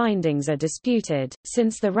these findings are disputed,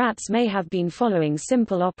 since the rats may have been following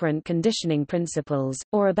simple operant conditioning principles,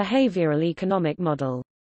 or a behavioral economic model.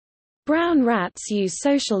 Brown rats use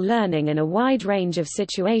social learning in a wide range of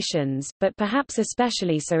situations, but perhaps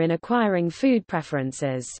especially so in acquiring food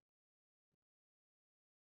preferences.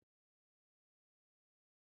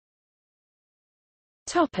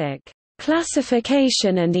 Topic: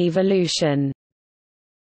 Classification and evolution.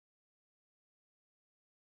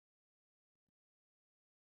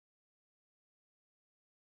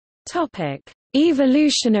 Topic: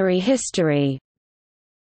 Evolutionary history.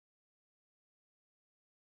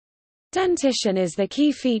 Dentition is the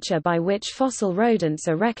key feature by which fossil rodents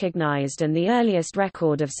are recognized, and the earliest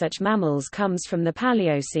record of such mammals comes from the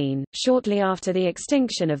Paleocene, shortly after the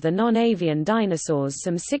extinction of the non-avian dinosaurs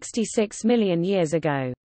some 66 million years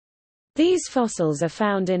ago. These fossils are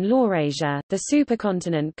found in Laurasia, the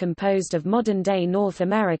supercontinent composed of modern-day North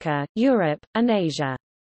America, Europe, and Asia.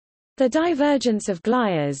 The divergence of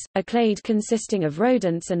glias, a clade consisting of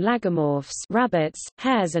rodents and lagomorphs, rabbits,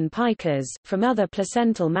 hares and pikas, from other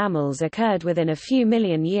placental mammals occurred within a few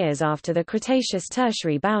million years after the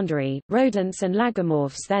Cretaceous-Tertiary boundary. Rodents and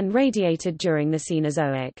lagomorphs then radiated during the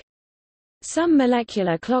Cenozoic. Some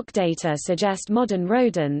molecular clock data suggest modern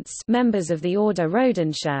rodents, members of the order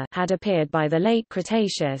Rodentia, had appeared by the late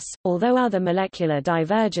Cretaceous, although other molecular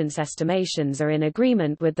divergence estimations are in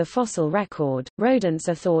agreement with the fossil record. Rodents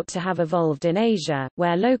are thought to have evolved in Asia,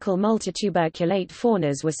 where local multituberculate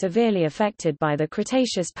faunas were severely affected by the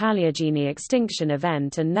Cretaceous Paleogene extinction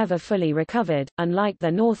event and never fully recovered, unlike their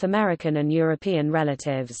North American and European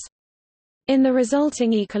relatives. In the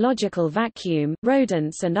resulting ecological vacuum,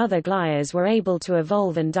 rodents and other glias were able to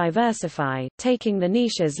evolve and diversify, taking the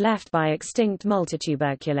niches left by extinct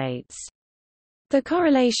multituberculates. The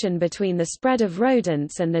correlation between the spread of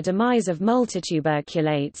rodents and the demise of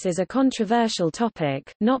multituberculates is a controversial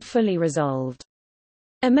topic, not fully resolved.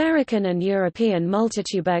 American and European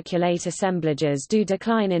multituberculate assemblages do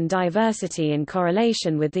decline in diversity in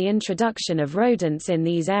correlation with the introduction of rodents in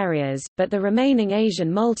these areas, but the remaining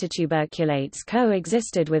Asian multituberculates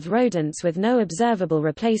coexisted with rodents with no observable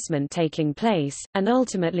replacement taking place, and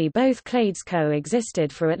ultimately both clades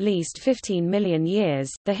coexisted for at least 15 million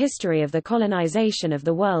years. The history of the colonization of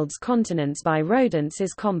the world's continents by rodents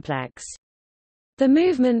is complex. The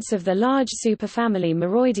movements of the large superfamily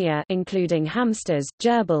Meroidea, including hamsters,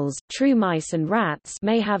 gerbils, true mice and rats,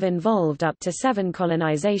 may have involved up to 7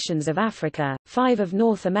 colonizations of Africa, 5 of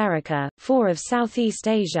North America, 4 of Southeast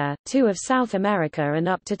Asia, 2 of South America and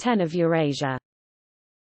up to 10 of Eurasia.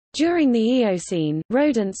 During the Eocene,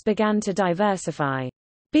 rodents began to diversify.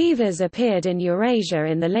 Beavers appeared in Eurasia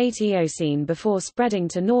in the late Eocene before spreading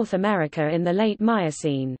to North America in the late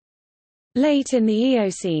Miocene. Late in the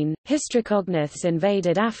Eocene, hystricognaths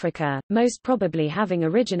invaded Africa, most probably having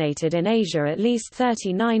originated in Asia at least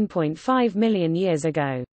 39.5 million years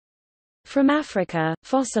ago. From Africa,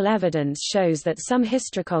 fossil evidence shows that some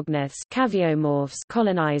hystricognaths caviomorphs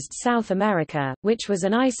colonized South America, which was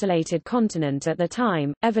an isolated continent at the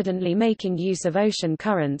time, evidently making use of ocean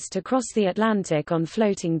currents to cross the Atlantic on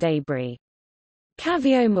floating debris.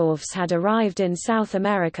 Caviomorphs had arrived in South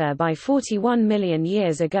America by 41 million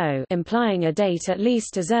years ago, implying a date at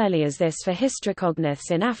least as early as this for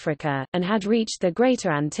hystricognaths in Africa, and had reached the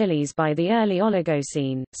Greater Antilles by the early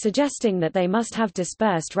Oligocene, suggesting that they must have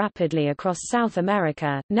dispersed rapidly across South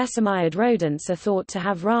America. Nesomyid rodents are thought to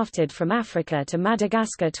have rafted from Africa to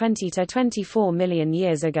Madagascar 20 to 24 million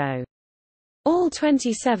years ago. All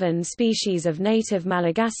 27 species of native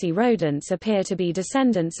Malagasy rodents appear to be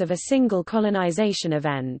descendants of a single colonization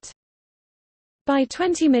event. By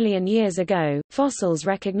 20 million years ago, fossils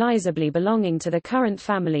recognizably belonging to the current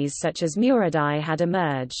families such as Muridai had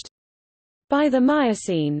emerged. By the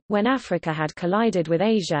Miocene, when Africa had collided with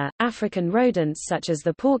Asia, African rodents such as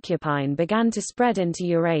the porcupine began to spread into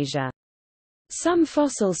Eurasia. Some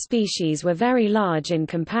fossil species were very large in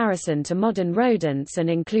comparison to modern rodents and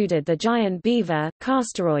included the giant beaver,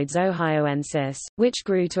 Castoroides ohioensis, which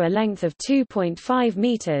grew to a length of 2.5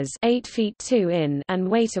 meters (8 feet 2 in) and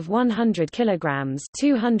weight of 100 kilograms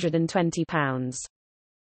 (220 pounds).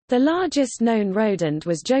 The largest known rodent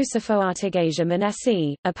was Josephoartigasia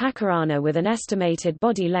manesi, a pacarana with an estimated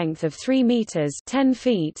body length of 3 meters (10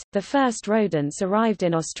 feet). The first rodents arrived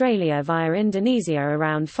in Australia via Indonesia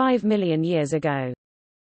around 5 million years ago.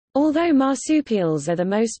 Although marsupials are the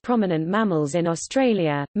most prominent mammals in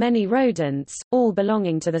Australia, many rodents, all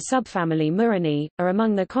belonging to the subfamily Murinae, are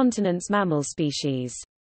among the continent's mammal species.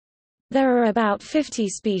 There are about 50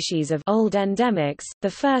 species of old endemics, the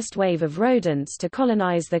first wave of rodents to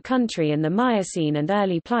colonize the country in the Miocene and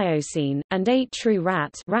early Pliocene, and 8 true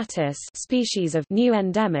Rattus species of new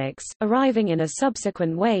endemics, arriving in a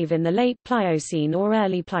subsequent wave in the late Pliocene or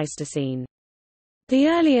early Pleistocene. The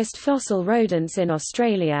earliest fossil rodents in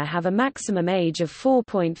Australia have a maximum age of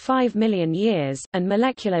 4.5 million years, and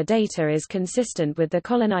molecular data is consistent with the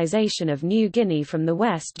colonization of New Guinea from the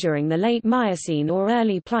west during the late Miocene or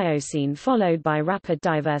early Pliocene followed by rapid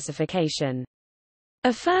diversification.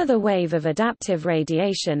 A further wave of adaptive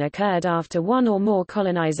radiation occurred after one or more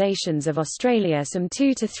colonizations of Australia some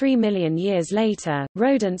 2 to 3 million years later.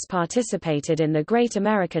 Rodents participated in the Great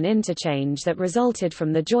American Interchange that resulted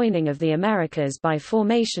from the joining of the Americas by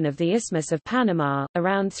formation of the Isthmus of Panama,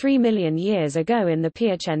 around 3 million years ago in the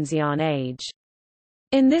Piacenzian Age.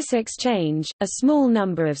 In this exchange, a small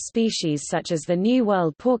number of species such as the New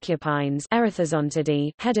World porcupines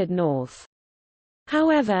headed north.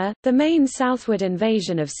 However, the main southward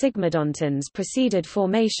invasion of sigmodontines preceded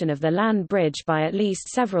formation of the land bridge by at least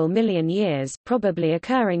several million years, probably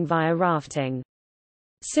occurring via rafting.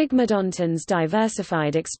 Sigmodontines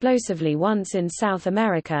diversified explosively once in South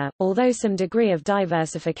America, although some degree of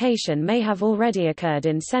diversification may have already occurred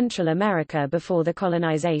in Central America before the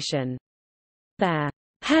colonization. Their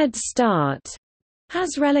head start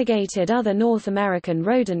has relegated other North American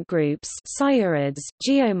rodent groups Sciurids,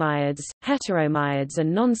 Geomyids, Heteromyids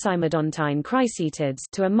and non-cymodontine chrysetids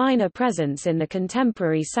to a minor presence in the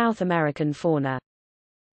contemporary South American fauna.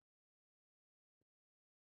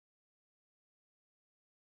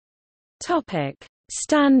 Topic: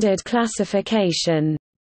 Standard classification.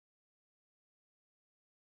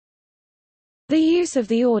 The use of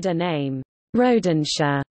the order name,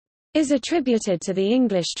 Rodentia, is attributed to the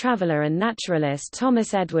English traveller and naturalist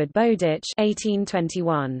Thomas Edward Bowditch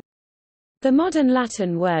 1821. The modern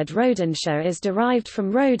Latin word rodentia is derived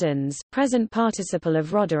from rodens, present participle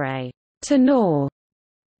of rodere, to gnaw,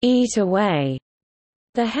 eat away.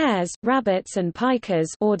 The hares, rabbits and pikas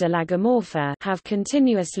order Lagomorpha have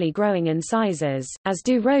continuously growing incisors, as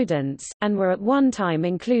do rodents, and were at one time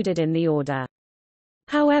included in the order.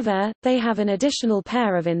 However, they have an additional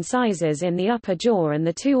pair of incisors in the upper jaw and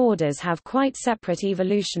the two orders have quite separate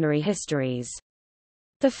evolutionary histories.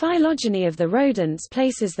 The phylogeny of the rodents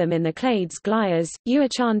places them in the clades Glias,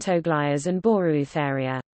 Euachantoglias and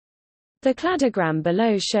Boreoeutheria. The cladogram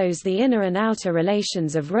below shows the inner and outer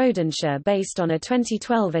relations of rodentia based on a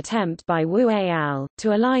 2012 attempt by Wu et al.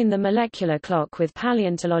 To align the molecular clock with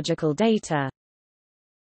paleontological data.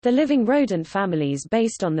 The living rodent families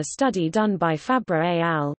based on the study done by Fabra et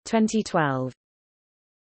al., 2012.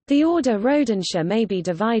 The order Rodentia may be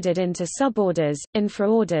divided into suborders,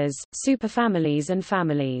 infraorders, superfamilies and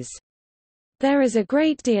families. There is a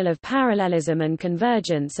great deal of parallelism and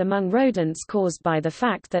convergence among rodents caused by the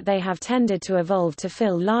fact that they have tended to evolve to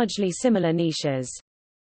fill largely similar niches.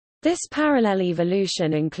 This parallel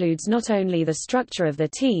evolution includes not only the structure of the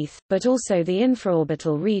teeth, but also the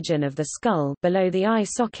infraorbital region of the skull below the eye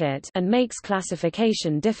socket and makes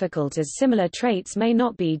classification difficult as similar traits may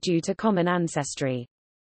not be due to common ancestry.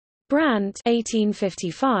 Brandt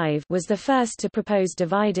 1855 was the first to propose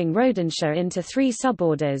dividing Rodentia into three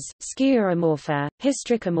suborders, Sciuromorpha,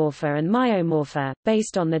 Hystricomorpha and Myomorpha,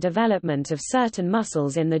 based on the development of certain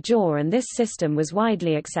muscles in the jaw, and this system was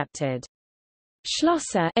widely accepted.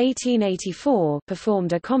 Schlosser 1884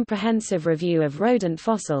 performed a comprehensive review of rodent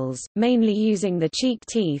fossils, mainly using the cheek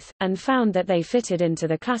teeth, and found that they fitted into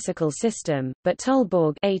the classical system, but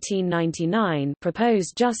Tullborg 1899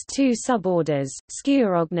 proposed just two suborders,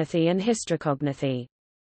 Sciurognathi and Hystricognathi.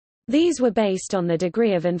 These were based on the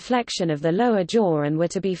degree of inflection of the lower jaw and were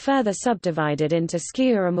to be further subdivided into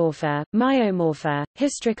Sciuromorpha, Myomorpha,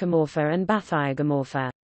 Hystricomorpha and Bathyogomorpha.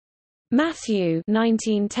 Matthew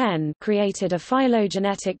 1910 created a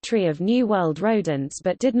phylogenetic tree of New World rodents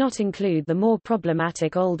but did not include the more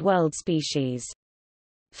problematic Old World species.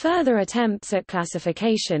 Further attempts at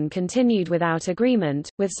classification continued without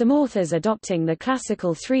agreement, with some authors adopting the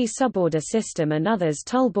classical three-suborder system and others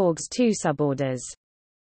Tullborg's two suborders.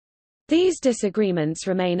 These disagreements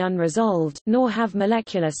remain unresolved, nor have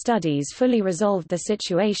molecular studies fully resolved the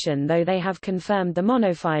situation, though they have confirmed the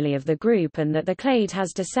monophyly of the group and that the clade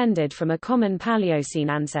has descended from a common Paleocene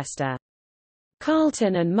ancestor.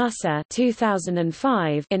 Carlton and Musser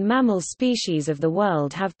 2005 in Mammal Species of the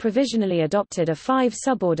World have provisionally adopted a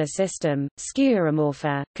five-suborder system,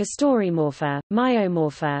 Sciuromorpha, Castoromorpha,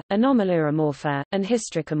 Myomorpha, Anomaluromorpha, and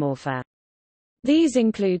Hystricomorpha. These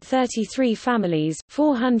include 33 families,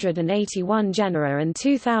 481 genera and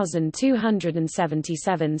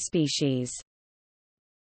 2,277 species.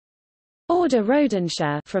 Order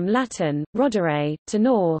Rodentia from Latin, rodere, to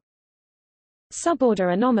gnaw.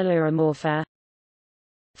 Suborder Anomaluromorpha.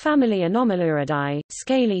 Family Anomaluridae,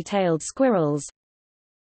 scaly-tailed squirrels.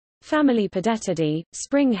 Family Pedetidae,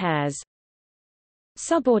 spring hares.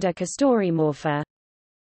 Suborder Castoromorpha.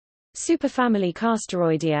 Superfamily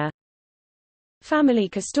Castoroidea. Family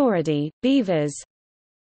Castoridae, beavers.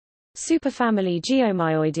 Superfamily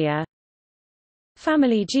Geomyoidea.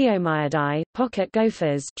 Family Geomyidae, pocket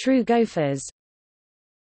gophers, true gophers.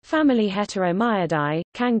 Family Heteromyidae,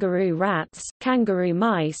 kangaroo rats, kangaroo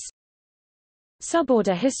mice.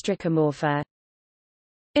 Suborder Hystricomorpha.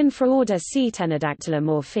 Infraorder C.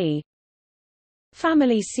 Tenodactylomorphae.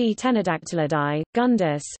 Family C. Tenodactylidae,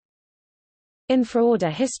 gundus.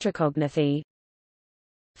 Infraorder Hystricognathi.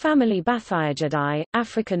 Family Bathyognathi,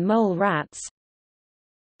 African mole rats.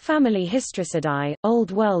 Family Hystricidae,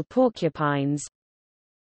 Old World porcupines.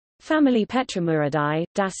 Family Petramuridae,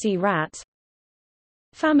 Dassy rat.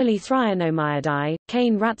 Family Thrionomyidae,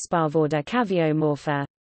 cane ratspavoorder Caviomorpha.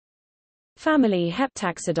 Family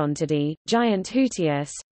Heptaxodontidae, giant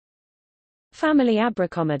Hootius. Family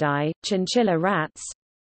Abracomidae, chinchilla rats.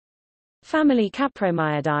 Family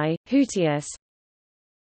Capromyidae, Hootius.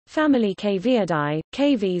 Family Caviidae,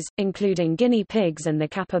 cavies, including guinea pigs and the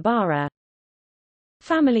capybara.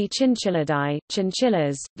 Family Chinchillidae,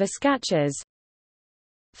 chinchillas, viscachas.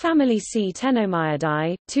 Family C.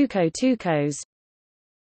 Tenomyidae, tucos.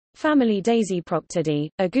 Family Daisy-Proctidae,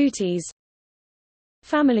 agoutis.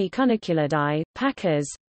 Family Cuniculidae, pacas.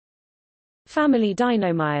 Family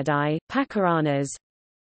Dinomyidae, pacaranas.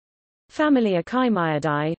 Family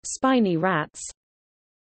Echimyidae, spiny rats.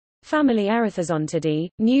 Family Erythozontidae,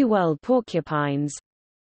 New World porcupines.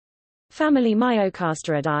 Family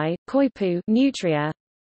Myocastoridae, coipu, nutria.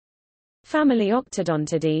 Family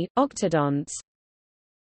Octodontidae, octodonts.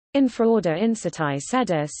 Infraorder Insectae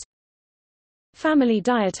sedis. Family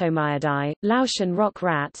Diatomyidae, Laotian rock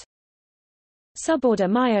rat. Suborder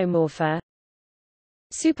Myomorpha.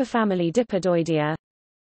 Superfamily Dipodoidea.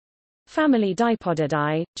 Family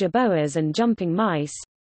Dipodidae, jerboas and jumping mice.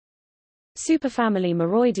 Superfamily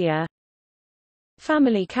Moroidea.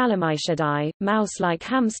 Family Calamychidae, mouse-like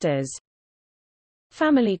hamsters.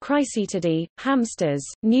 Family Chrysetidae, hamsters,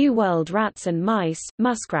 New World rats and mice,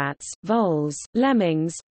 muskrats, voles,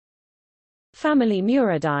 lemmings. Family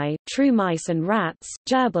Muridae, true mice and rats,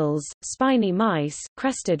 gerbils, spiny mice,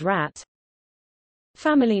 crested rat.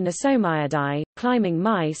 Family Nasomyidae, climbing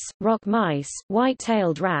mice, rock mice,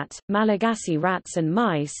 white-tailed rat, Malagasy rats and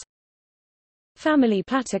mice. Family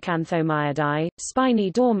Platycanthomyidae, spiny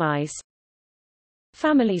dormice.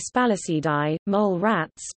 Family Spalacidae, mole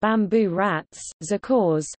rats, bamboo rats,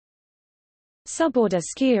 zacors. Suborder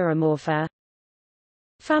Sciuromorpha.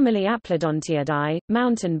 Family Aplodontiidae,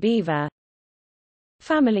 mountain beaver.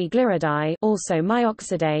 Family Gliridae, also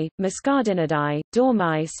Myoxidae, Muscardinidae,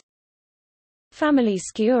 dormice. Family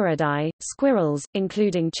Sciuridae, squirrels,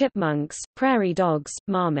 including chipmunks, prairie dogs,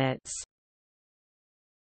 marmots.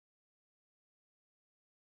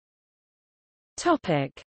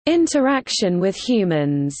 Topic: Interaction with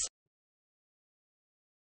humans.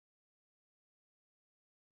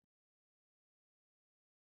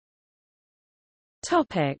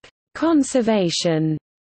 Topic: Conservation.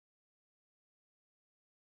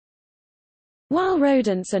 While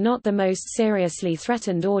rodents are not the most seriously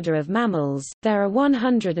threatened order of mammals, there are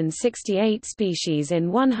 168 species in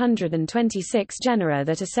 126 genera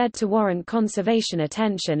that are said to warrant conservation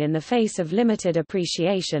attention in the face of limited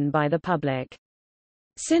appreciation by the public.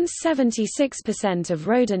 Since 76% of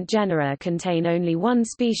rodent genera contain only one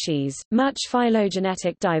species, much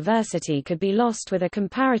phylogenetic diversity could be lost with a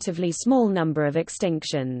comparatively small number of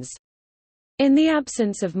extinctions. In the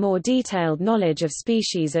absence of more detailed knowledge of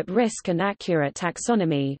species at risk and accurate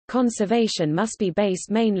taxonomy, conservation must be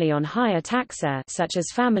based mainly on higher taxa such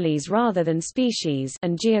as families rather than species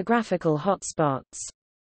and geographical hotspots.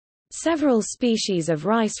 Several species of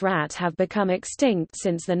rice rat have become extinct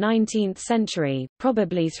since the 19th century,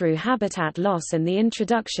 probably through habitat loss and the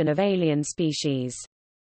introduction of alien species.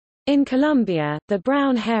 In Colombia, the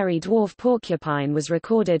brown hairy dwarf porcupine was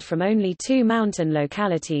recorded from only 2 mountain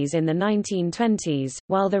localities in the 1920s,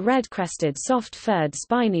 while the red-crested soft-furred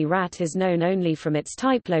spiny rat is known only from its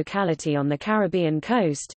type locality on the Caribbean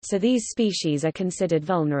coast, so these species are considered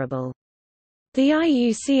vulnerable. The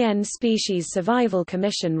IUCN Species Survival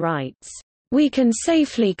Commission writes, "We can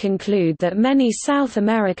safely conclude that many South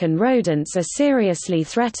American rodents are seriously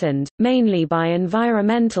threatened, mainly by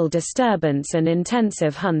environmental disturbance and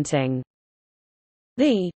intensive hunting."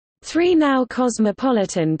 The 3 now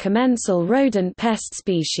cosmopolitan commensal rodent pest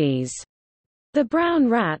species, the brown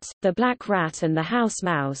rat, the black rat and the house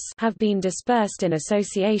mouse, have been dispersed in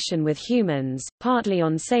association with humans, partly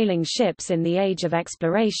on sailing ships in the age of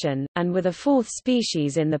exploration, and with a 4th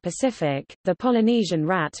species in the Pacific, the Polynesian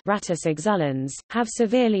rat Rattus exullans, have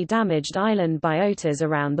severely damaged island biotas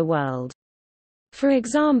around the world. For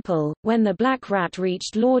example, when the black rat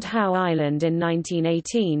reached Lord Howe Island in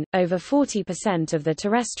 1918, over 40% of the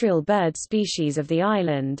terrestrial bird species of the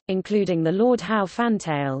island, including the Lord Howe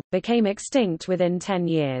fantail, became extinct within 10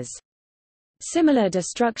 years. Similar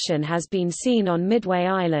destruction has been seen on Midway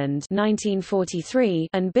Island 1943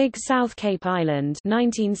 and Big South Cape Island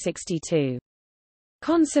 1962.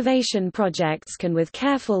 Conservation projects can with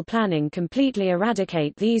careful planning completely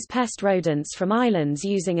eradicate these pest rodents from islands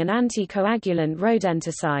using an anticoagulant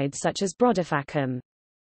rodenticide such as brodifacoum.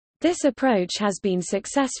 This approach has been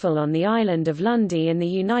successful on the island of Lundy in the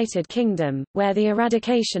United Kingdom, where the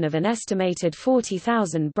eradication of an estimated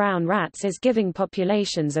 40,000 brown rats is giving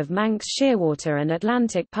populations of Manx shearwater and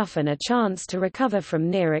Atlantic puffin a chance to recover from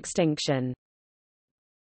near extinction.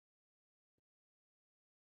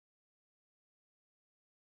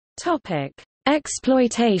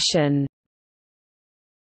 Exploitation.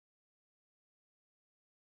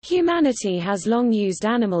 Humanity has long used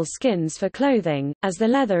animal skins for clothing, as the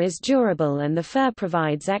leather is durable and the fur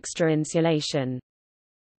provides extra insulation.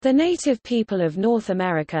 The native people of North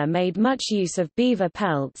America made much use of beaver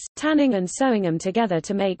pelts, tanning and sewing them together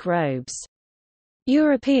to make robes.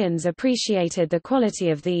 Europeans appreciated the quality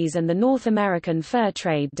of these, and the North American fur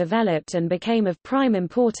trade developed and became of prime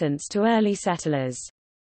importance to early settlers.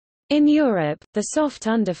 In Europe, the soft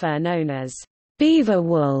underfur known as beaver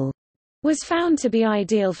wool was found to be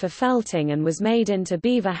ideal for felting and was made into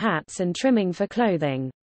beaver hats and trimming for clothing.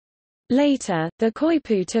 Later, the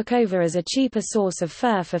coypu took over as a cheaper source of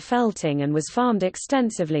fur for felting and was farmed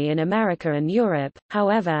extensively in America and Europe.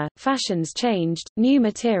 However, fashions changed, new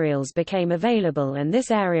materials became available, and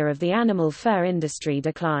this area of the animal fur industry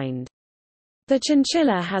declined. The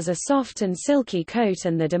chinchilla has a soft and silky coat,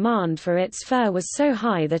 and the demand for its fur was so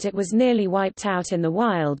high that it was nearly wiped out in the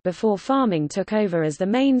wild before farming took over as the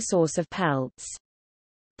main source of pelts.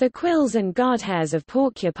 The quills and guard hairs of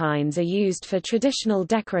porcupines are used for traditional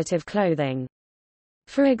decorative clothing.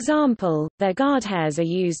 For example, their guard hairs are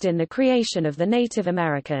used in the creation of the Native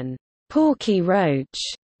American porky roach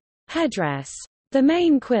headdress. The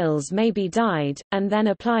main quills may be dyed, and then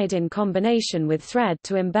applied in combination with thread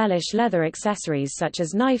to embellish leather accessories such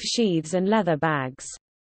as knife sheaths and leather bags.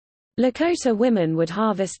 Lakota women would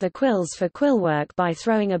harvest the quills for quillwork by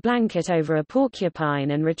throwing a blanket over a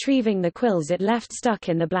porcupine and retrieving the quills it left stuck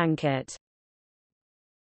in the blanket.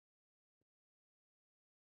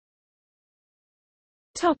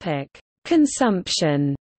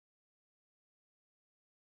 Consumption.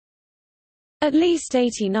 At least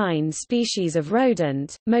 89 species of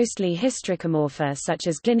rodent, mostly hystricomorpha such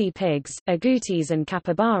as guinea pigs, agoutis and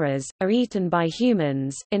capybaras, are eaten by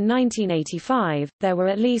humans. In 1985, there were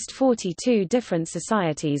at least 42 different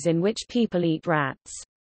societies in which people eat rats.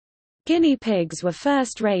 Guinea pigs were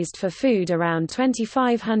first raised for food around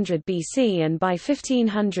 2500 BC and by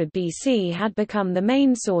 1500 BC had become the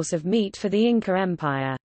main source of meat for the Inca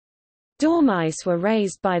Empire. Dormice were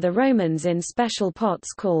raised by the Romans in special pots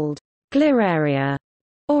called gliraria,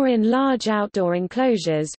 or in large outdoor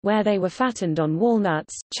enclosures, where they were fattened on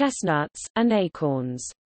walnuts, chestnuts, and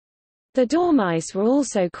acorns. The dormice were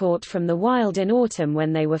also caught from the wild in autumn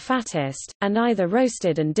when they were fattest, and either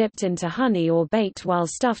roasted and dipped into honey or baked while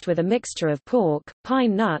stuffed with a mixture of pork,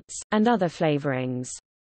 pine nuts, and other flavorings.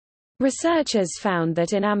 Researchers found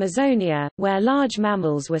that in Amazonia, where large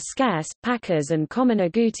mammals were scarce, pacas and common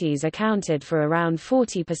agoutis accounted for around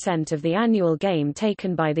 40% of the annual game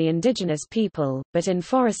taken by the indigenous people, but in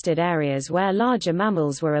forested areas where larger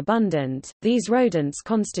mammals were abundant, these rodents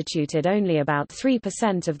constituted only about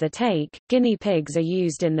 3% of the take. Guinea pigs are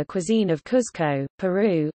used in the cuisine of Cuzco,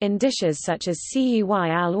 Peru, in dishes such as cuy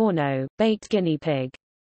al horno, baked guinea pig.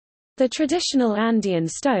 The traditional Andean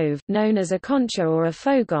stove, known as a concha or a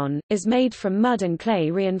fogon, is made from mud and clay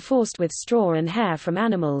reinforced with straw and hair from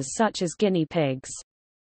animals such as guinea pigs.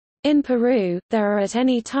 In Peru, there are at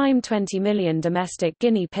any time 20 million domestic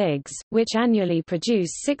guinea pigs, which annually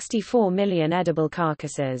produce 64 million edible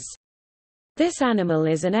carcasses. This animal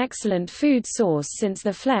is an excellent food source since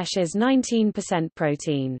the flesh is 19%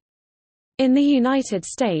 protein. In the United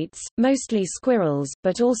States, mostly squirrels,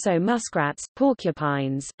 but also muskrats,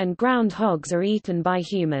 porcupines, and ground hogs are eaten by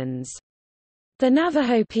humans. The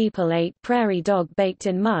Navajo people ate prairie dog baked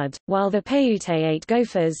in mud, while the Paiute ate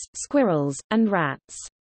gophers, squirrels, and rats.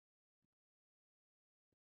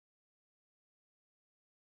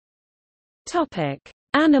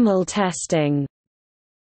 Animal testing.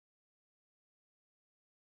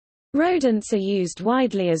 Rodents are used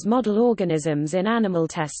widely as model organisms in animal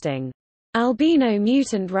testing. Albino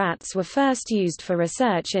mutant rats were first used for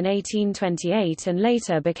research in 1828 and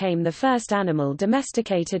later became the first animal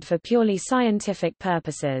domesticated for purely scientific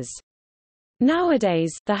purposes.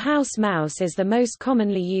 Nowadays, the house mouse is the most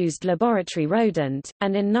commonly used laboratory rodent,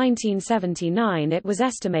 and in 1979 it was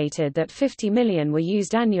estimated that 50 million were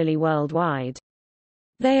used annually worldwide.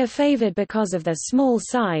 They are favored because of their small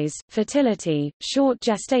size, fertility, short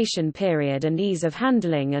gestation period and ease of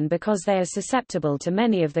handling, and because they are susceptible to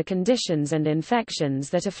many of the conditions and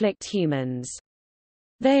infections that afflict humans.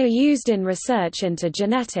 They are used in research into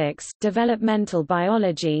genetics, developmental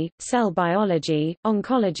biology, cell biology,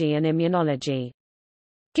 oncology and immunology.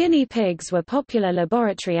 Guinea pigs were popular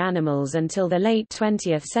laboratory animals until the late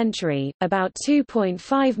 20th century. About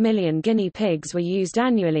 2.5 million guinea pigs were used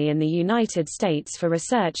annually in the United States for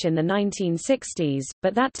research in the 1960s,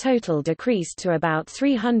 but that total decreased to about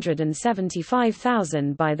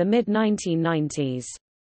 375,000 by the mid-1990s.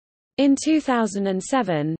 In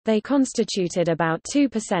 2007, they constituted about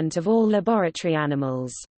 2% of all laboratory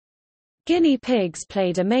animals. Guinea pigs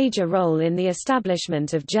played a major role in the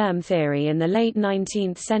establishment of germ theory in the late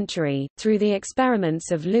 19th century, through the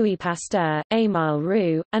experiments of Louis Pasteur, Émile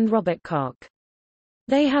Roux, and Robert Koch.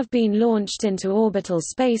 They have been launched into orbital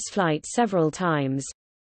spaceflight several times.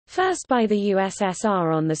 First by the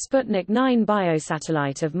USSR on the Sputnik 9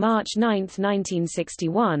 biosatellite of March 9,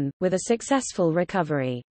 1961, with a successful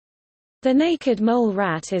recovery. The naked mole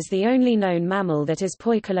rat is the only known mammal that is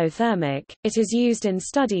poikilothermic. It is used in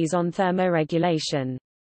studies on thermoregulation.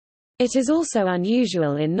 It is also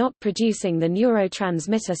unusual in not producing the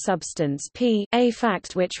neurotransmitter substance P, a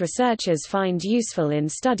fact which researchers find useful in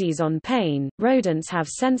studies on pain. Rodents have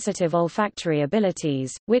sensitive olfactory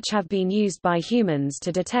abilities, which have been used by humans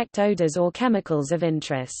to detect odors or chemicals of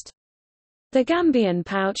interest. The Gambian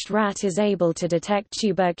pouched rat is able to detect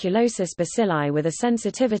tuberculosis bacilli with a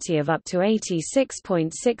sensitivity of up to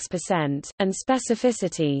 86.6%, and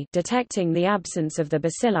specificity detecting the absence of the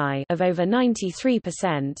bacilli of over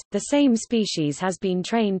 93%. The same species has been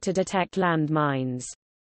trained to detect land mines.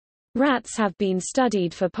 Rats have been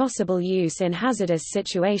studied for possible use in hazardous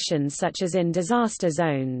situations such as in disaster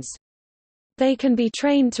zones. They can be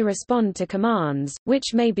trained to respond to commands,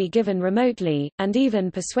 which may be given remotely, and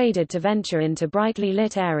even persuaded to venture into brightly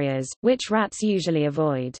lit areas, which rats usually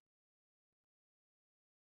avoid.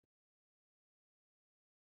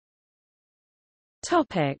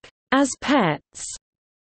 As pets.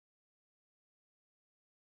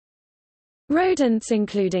 Rodents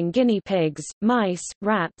including guinea pigs, mice,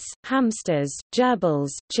 rats, hamsters, gerbils,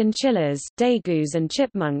 chinchillas, dagoos and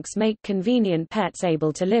chipmunks make convenient pets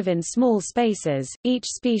able to live in small spaces, each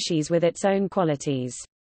species with its own qualities.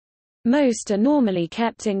 Most are normally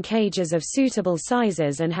kept in cages of suitable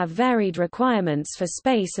sizes and have varied requirements for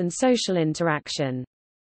space and social interaction.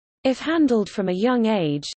 If handled from a young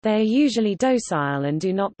age, they are usually docile and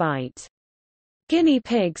do not bite. Guinea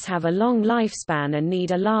pigs have a long lifespan and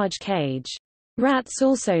need a large cage. Rats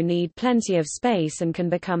also need plenty of space and can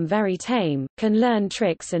become very tame, can learn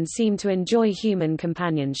tricks and seem to enjoy human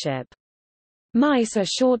companionship. Mice are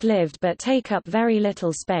short-lived but take up very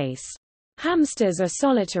little space. Hamsters are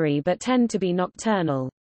solitary but tend to be nocturnal.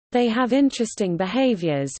 They have interesting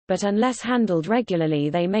behaviors, but unless handled regularly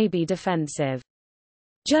they may be defensive.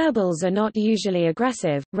 Gerbils are not usually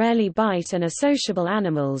aggressive, rarely bite and are sociable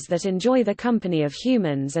animals that enjoy the company of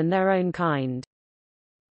humans and their own kind.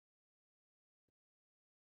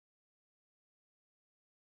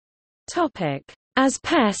 As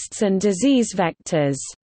pests and disease vectors.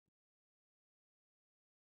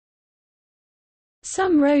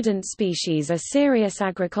 Some rodent species are serious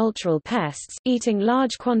agricultural pests, eating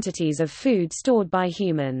large quantities of food stored by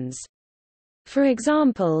humans. For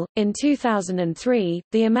example, in 2003,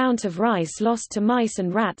 the amount of rice lost to mice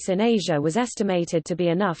and rats in Asia was estimated to be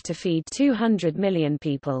enough to feed 200 million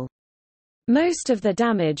people. Most of the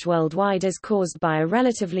damage worldwide is caused by a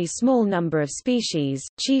relatively small number of species,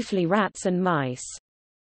 chiefly rats and mice.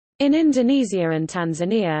 In Indonesia and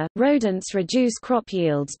Tanzania, rodents reduce crop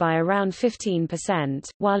yields by around 15%,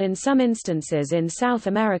 while in some instances in South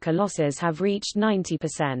America losses have reached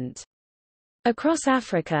 90%. Across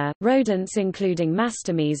Africa, rodents including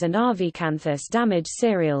mastomes and Arvicanthus damage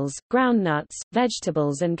cereals, groundnuts,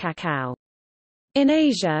 vegetables and cacao. In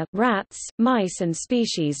Asia, rats, mice and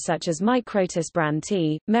species such as Microtus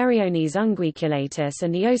brantii, Meriones unguiculatus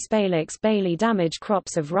and Eospalix bailey damage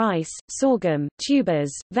crops of rice, sorghum,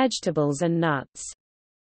 tubers, vegetables and nuts.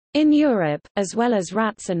 In Europe, as well as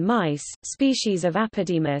rats and mice, species of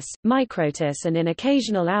Apodemus, Microtus and in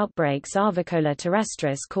occasional outbreaks Arvicola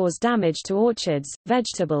terrestris cause damage to orchards,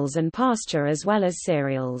 vegetables and pasture as well as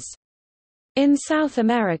cereals. In South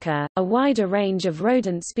America, a wider range of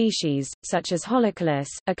rodent species, such as Holocolus,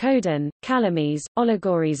 Acodon, Calames,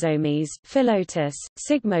 Oligorhizomes, Philotus,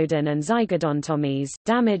 Sigmodon and Zygodontomes,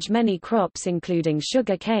 damage many crops including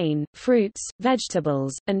sugar cane, fruits,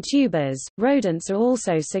 vegetables, and tubers. Rodents are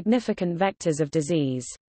also significant vectors of disease.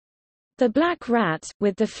 The black rat,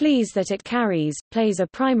 with the fleas that it carries, plays a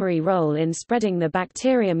primary role in spreading the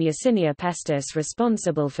bacterium Yersinia pestis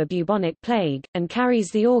responsible for bubonic plague, and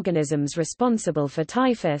carries the organisms responsible for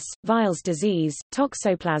typhus, Weil's disease,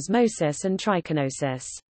 toxoplasmosis and trichinosis.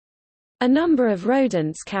 A number of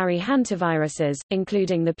rodents carry hantaviruses,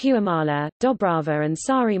 including the Puamala, Dobrava and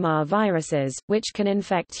Sarimar viruses, which can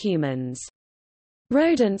infect humans.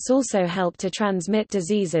 Rodents also help to transmit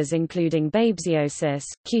diseases including babesiosis,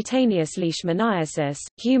 cutaneous leishmaniasis,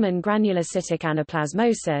 human granulocytic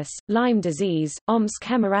anaplasmosis, Lyme disease, Omsk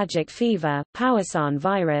hemorrhagic fever, Powassan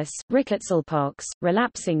virus, rickettsialpox,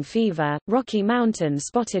 relapsing fever, Rocky Mountain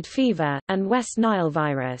spotted fever, and West Nile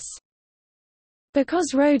virus.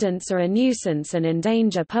 Because rodents are a nuisance and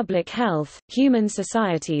endanger public health, human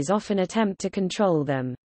societies often attempt to control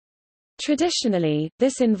them. Traditionally,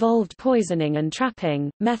 this involved poisoning and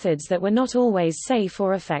trapping, methods that were not always safe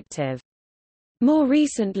or effective. More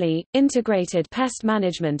recently, integrated pest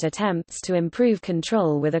management attempts to improve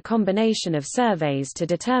control with a combination of surveys to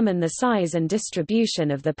determine the size and distribution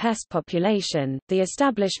of the pest population, the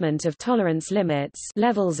establishment of tolerance limits,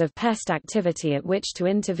 levels of pest activity at which to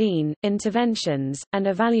intervene, interventions, and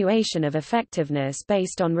evaluation of effectiveness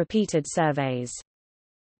based on repeated surveys.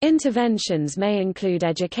 Interventions may include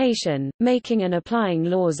education, making and applying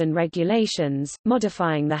laws and regulations,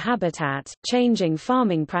 modifying the habitat, changing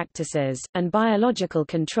farming practices, and biological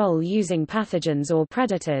control using pathogens or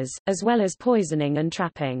predators, as well as poisoning and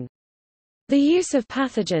trapping. The use of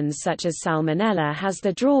pathogens such as Salmonella has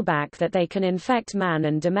the drawback that they can infect man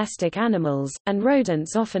and domestic animals, and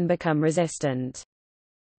rodents often become resistant.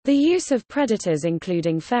 The use of predators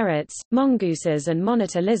including ferrets, mongooses and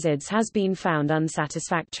monitor lizards has been found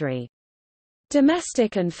unsatisfactory.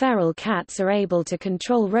 Domestic and feral cats are able to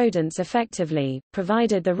control rodents effectively,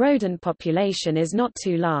 provided the rodent population is not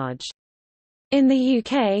too large. In the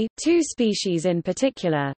UK, two species in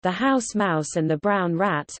particular, the house mouse and the brown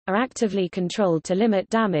rat, are actively controlled to limit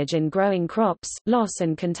damage in growing crops, loss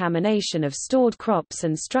and contamination of stored crops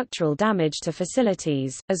and structural damage to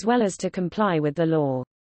facilities, as well as to comply with the law.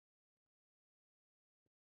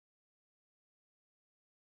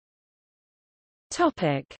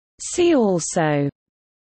 See also: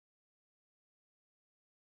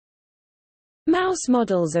 Mouse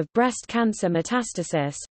models of breast cancer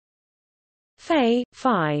metastasis, Fae,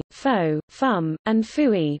 Phi, Fo, Fum, and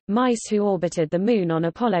Fui, mice who orbited the Moon on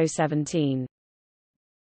Apollo 17.